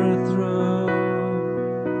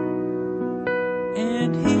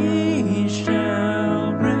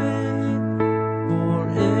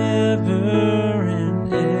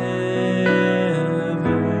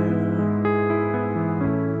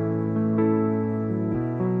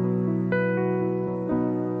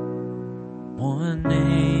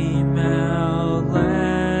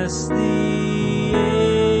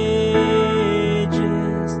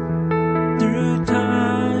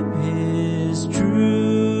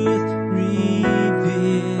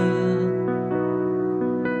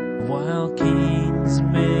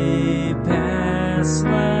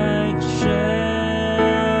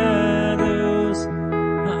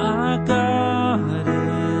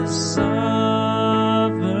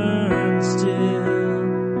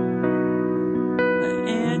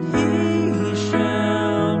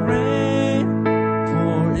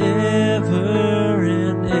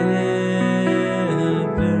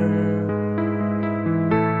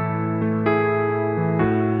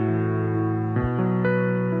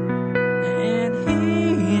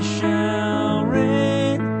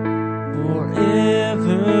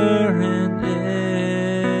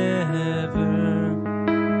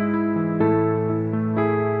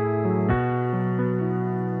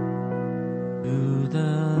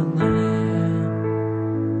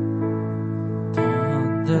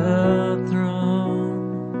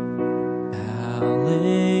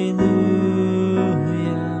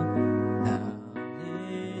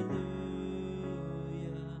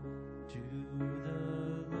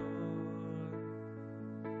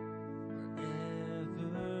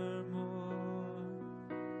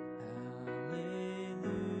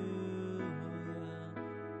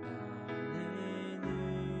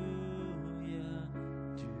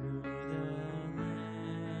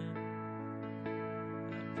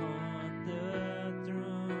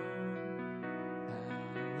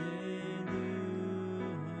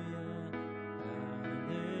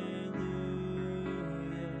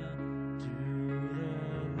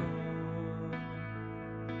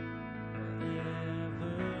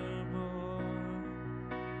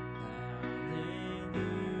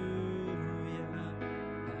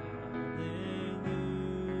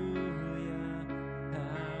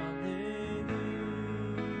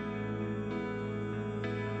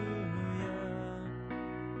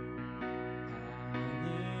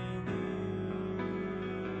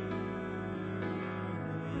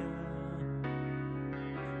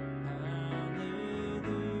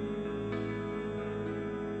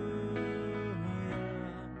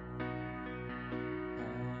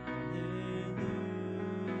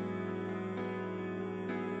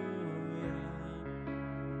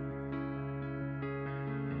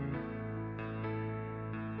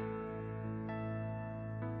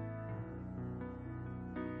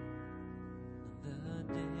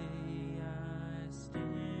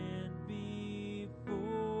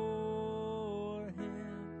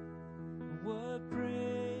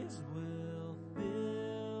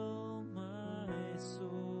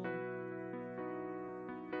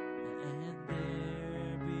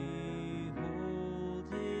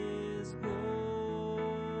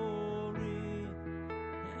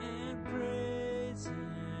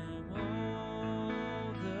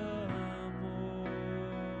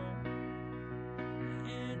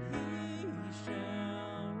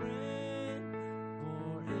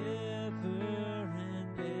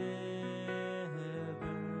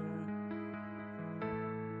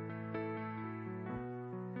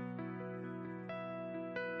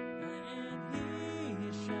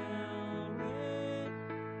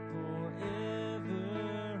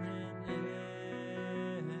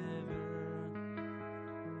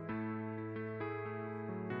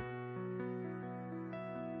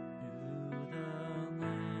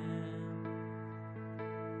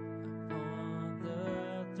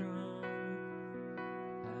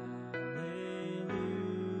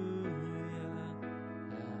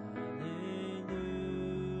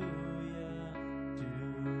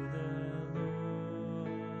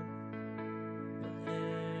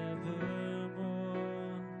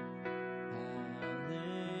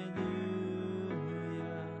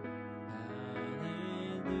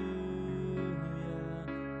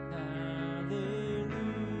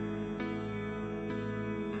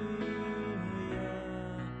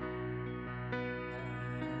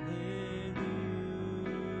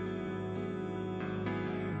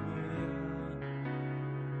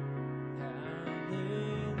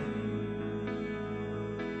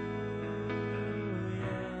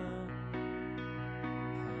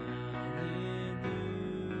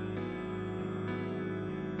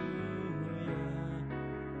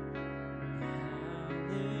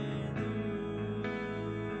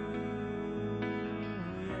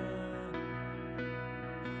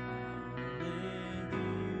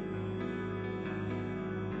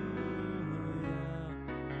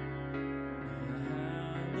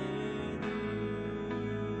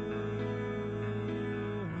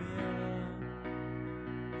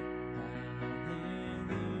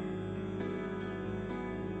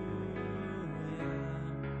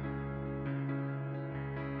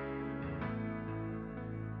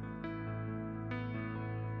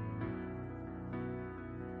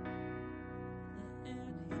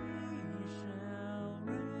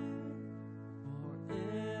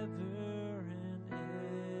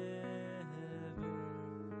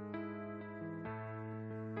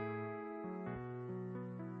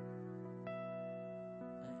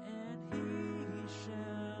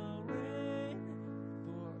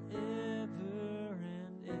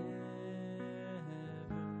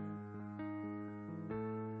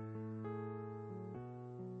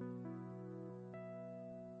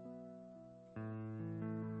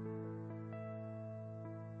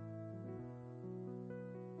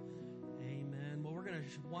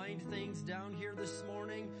to wind things down here this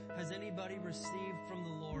morning, has anybody received from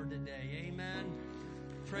the Lord today? Amen.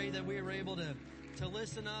 Pray that we are able to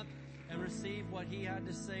listen up and receive what He had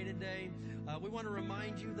to say today. We want to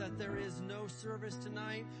remind you that there is no service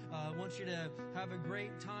tonight. I want you to have a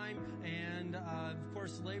great time, and of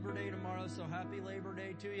course Labor Day tomorrow, so happy Labor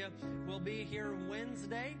Day to you. We'll be here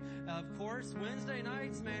Wednesday. Of course, Wednesday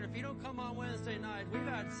nights, man, if you don't come on Wednesday night, we've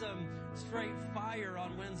had some straight fire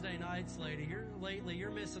on Wednesday nights lately.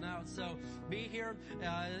 You're missing out, so be here.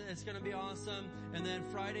 It's going to be awesome. And then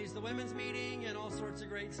Friday's the women's meeting and all sorts of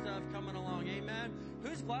great stuff coming along. Amen.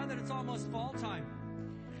 Who's glad that it's almost fall time?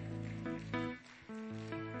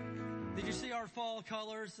 Did you see our fall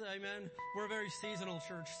colors? Amen. We're a very seasonal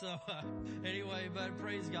church, so anyway, but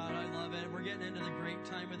praise God, I love it. We're getting into the great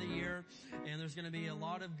time of the year, and there's going to be a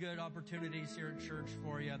lot of good opportunities here at church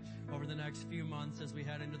for you over the next few months as we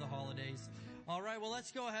head into the holidays. All right, well,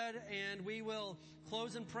 let's go ahead and we will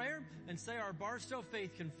close in prayer and say our Barstow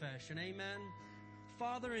Faith Confession. Amen.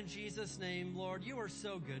 Father, in Jesus' name, Lord, you are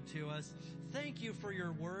so good to us. Thank you for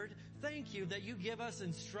your word. Thank you that you give us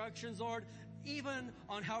instructions, Lord, even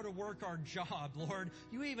on how to work our job, Lord.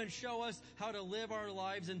 You even show us how to live our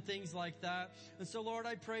lives and things like that. And so, Lord,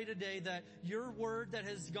 I pray today that your word that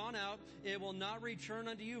has gone out, it will not return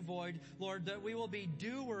unto you void. Lord, that we will be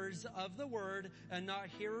doers of the word and not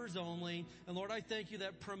hearers only. And Lord, I thank you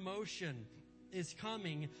that promotion is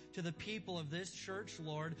coming to the people of this church,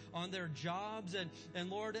 Lord, on their jobs. And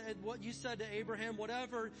Lord, what you said to Abraham,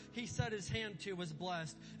 whatever he set his hand to was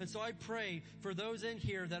blessed. And so I pray for those in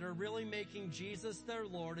here that are really making Jesus their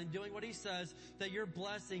Lord and doing what he says, that you're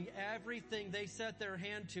blessing everything they set their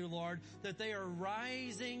hand to, Lord, that they are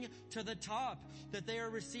rising to the top, that they are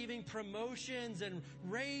receiving promotions and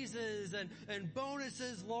raises and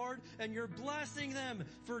bonuses, Lord, and you're blessing them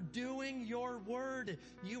for doing your word.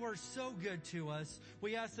 You are so good to us.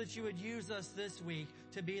 We ask that you would use us this week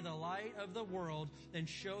to be the light of the world and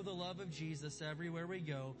show the love of Jesus everywhere we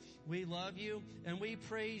go. We love you and we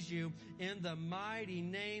praise you in the mighty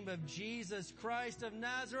name of Jesus Christ of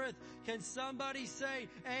Nazareth. Can somebody say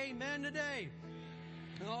amen today?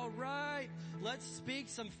 All right, let's speak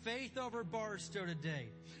some faith over Barstow today.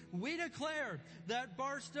 We declare that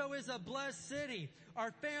Barstow is a blessed city.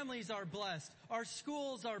 Our families are blessed. Our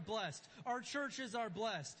schools are blessed. Our churches are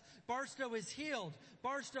blessed. Barstow is healed.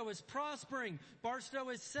 Barstow is prospering. Barstow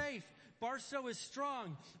is safe. Barstow is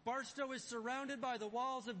strong. Barstow is surrounded by the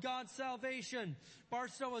walls of God's salvation.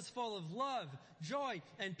 Barstow is full of love, joy,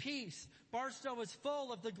 and peace. Barstow is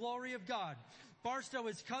full of the glory of God. Barstow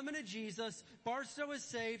is coming to Jesus. Barstow is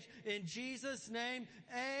saved. In Jesus' name,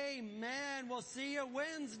 amen. We'll see you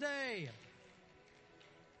Wednesday.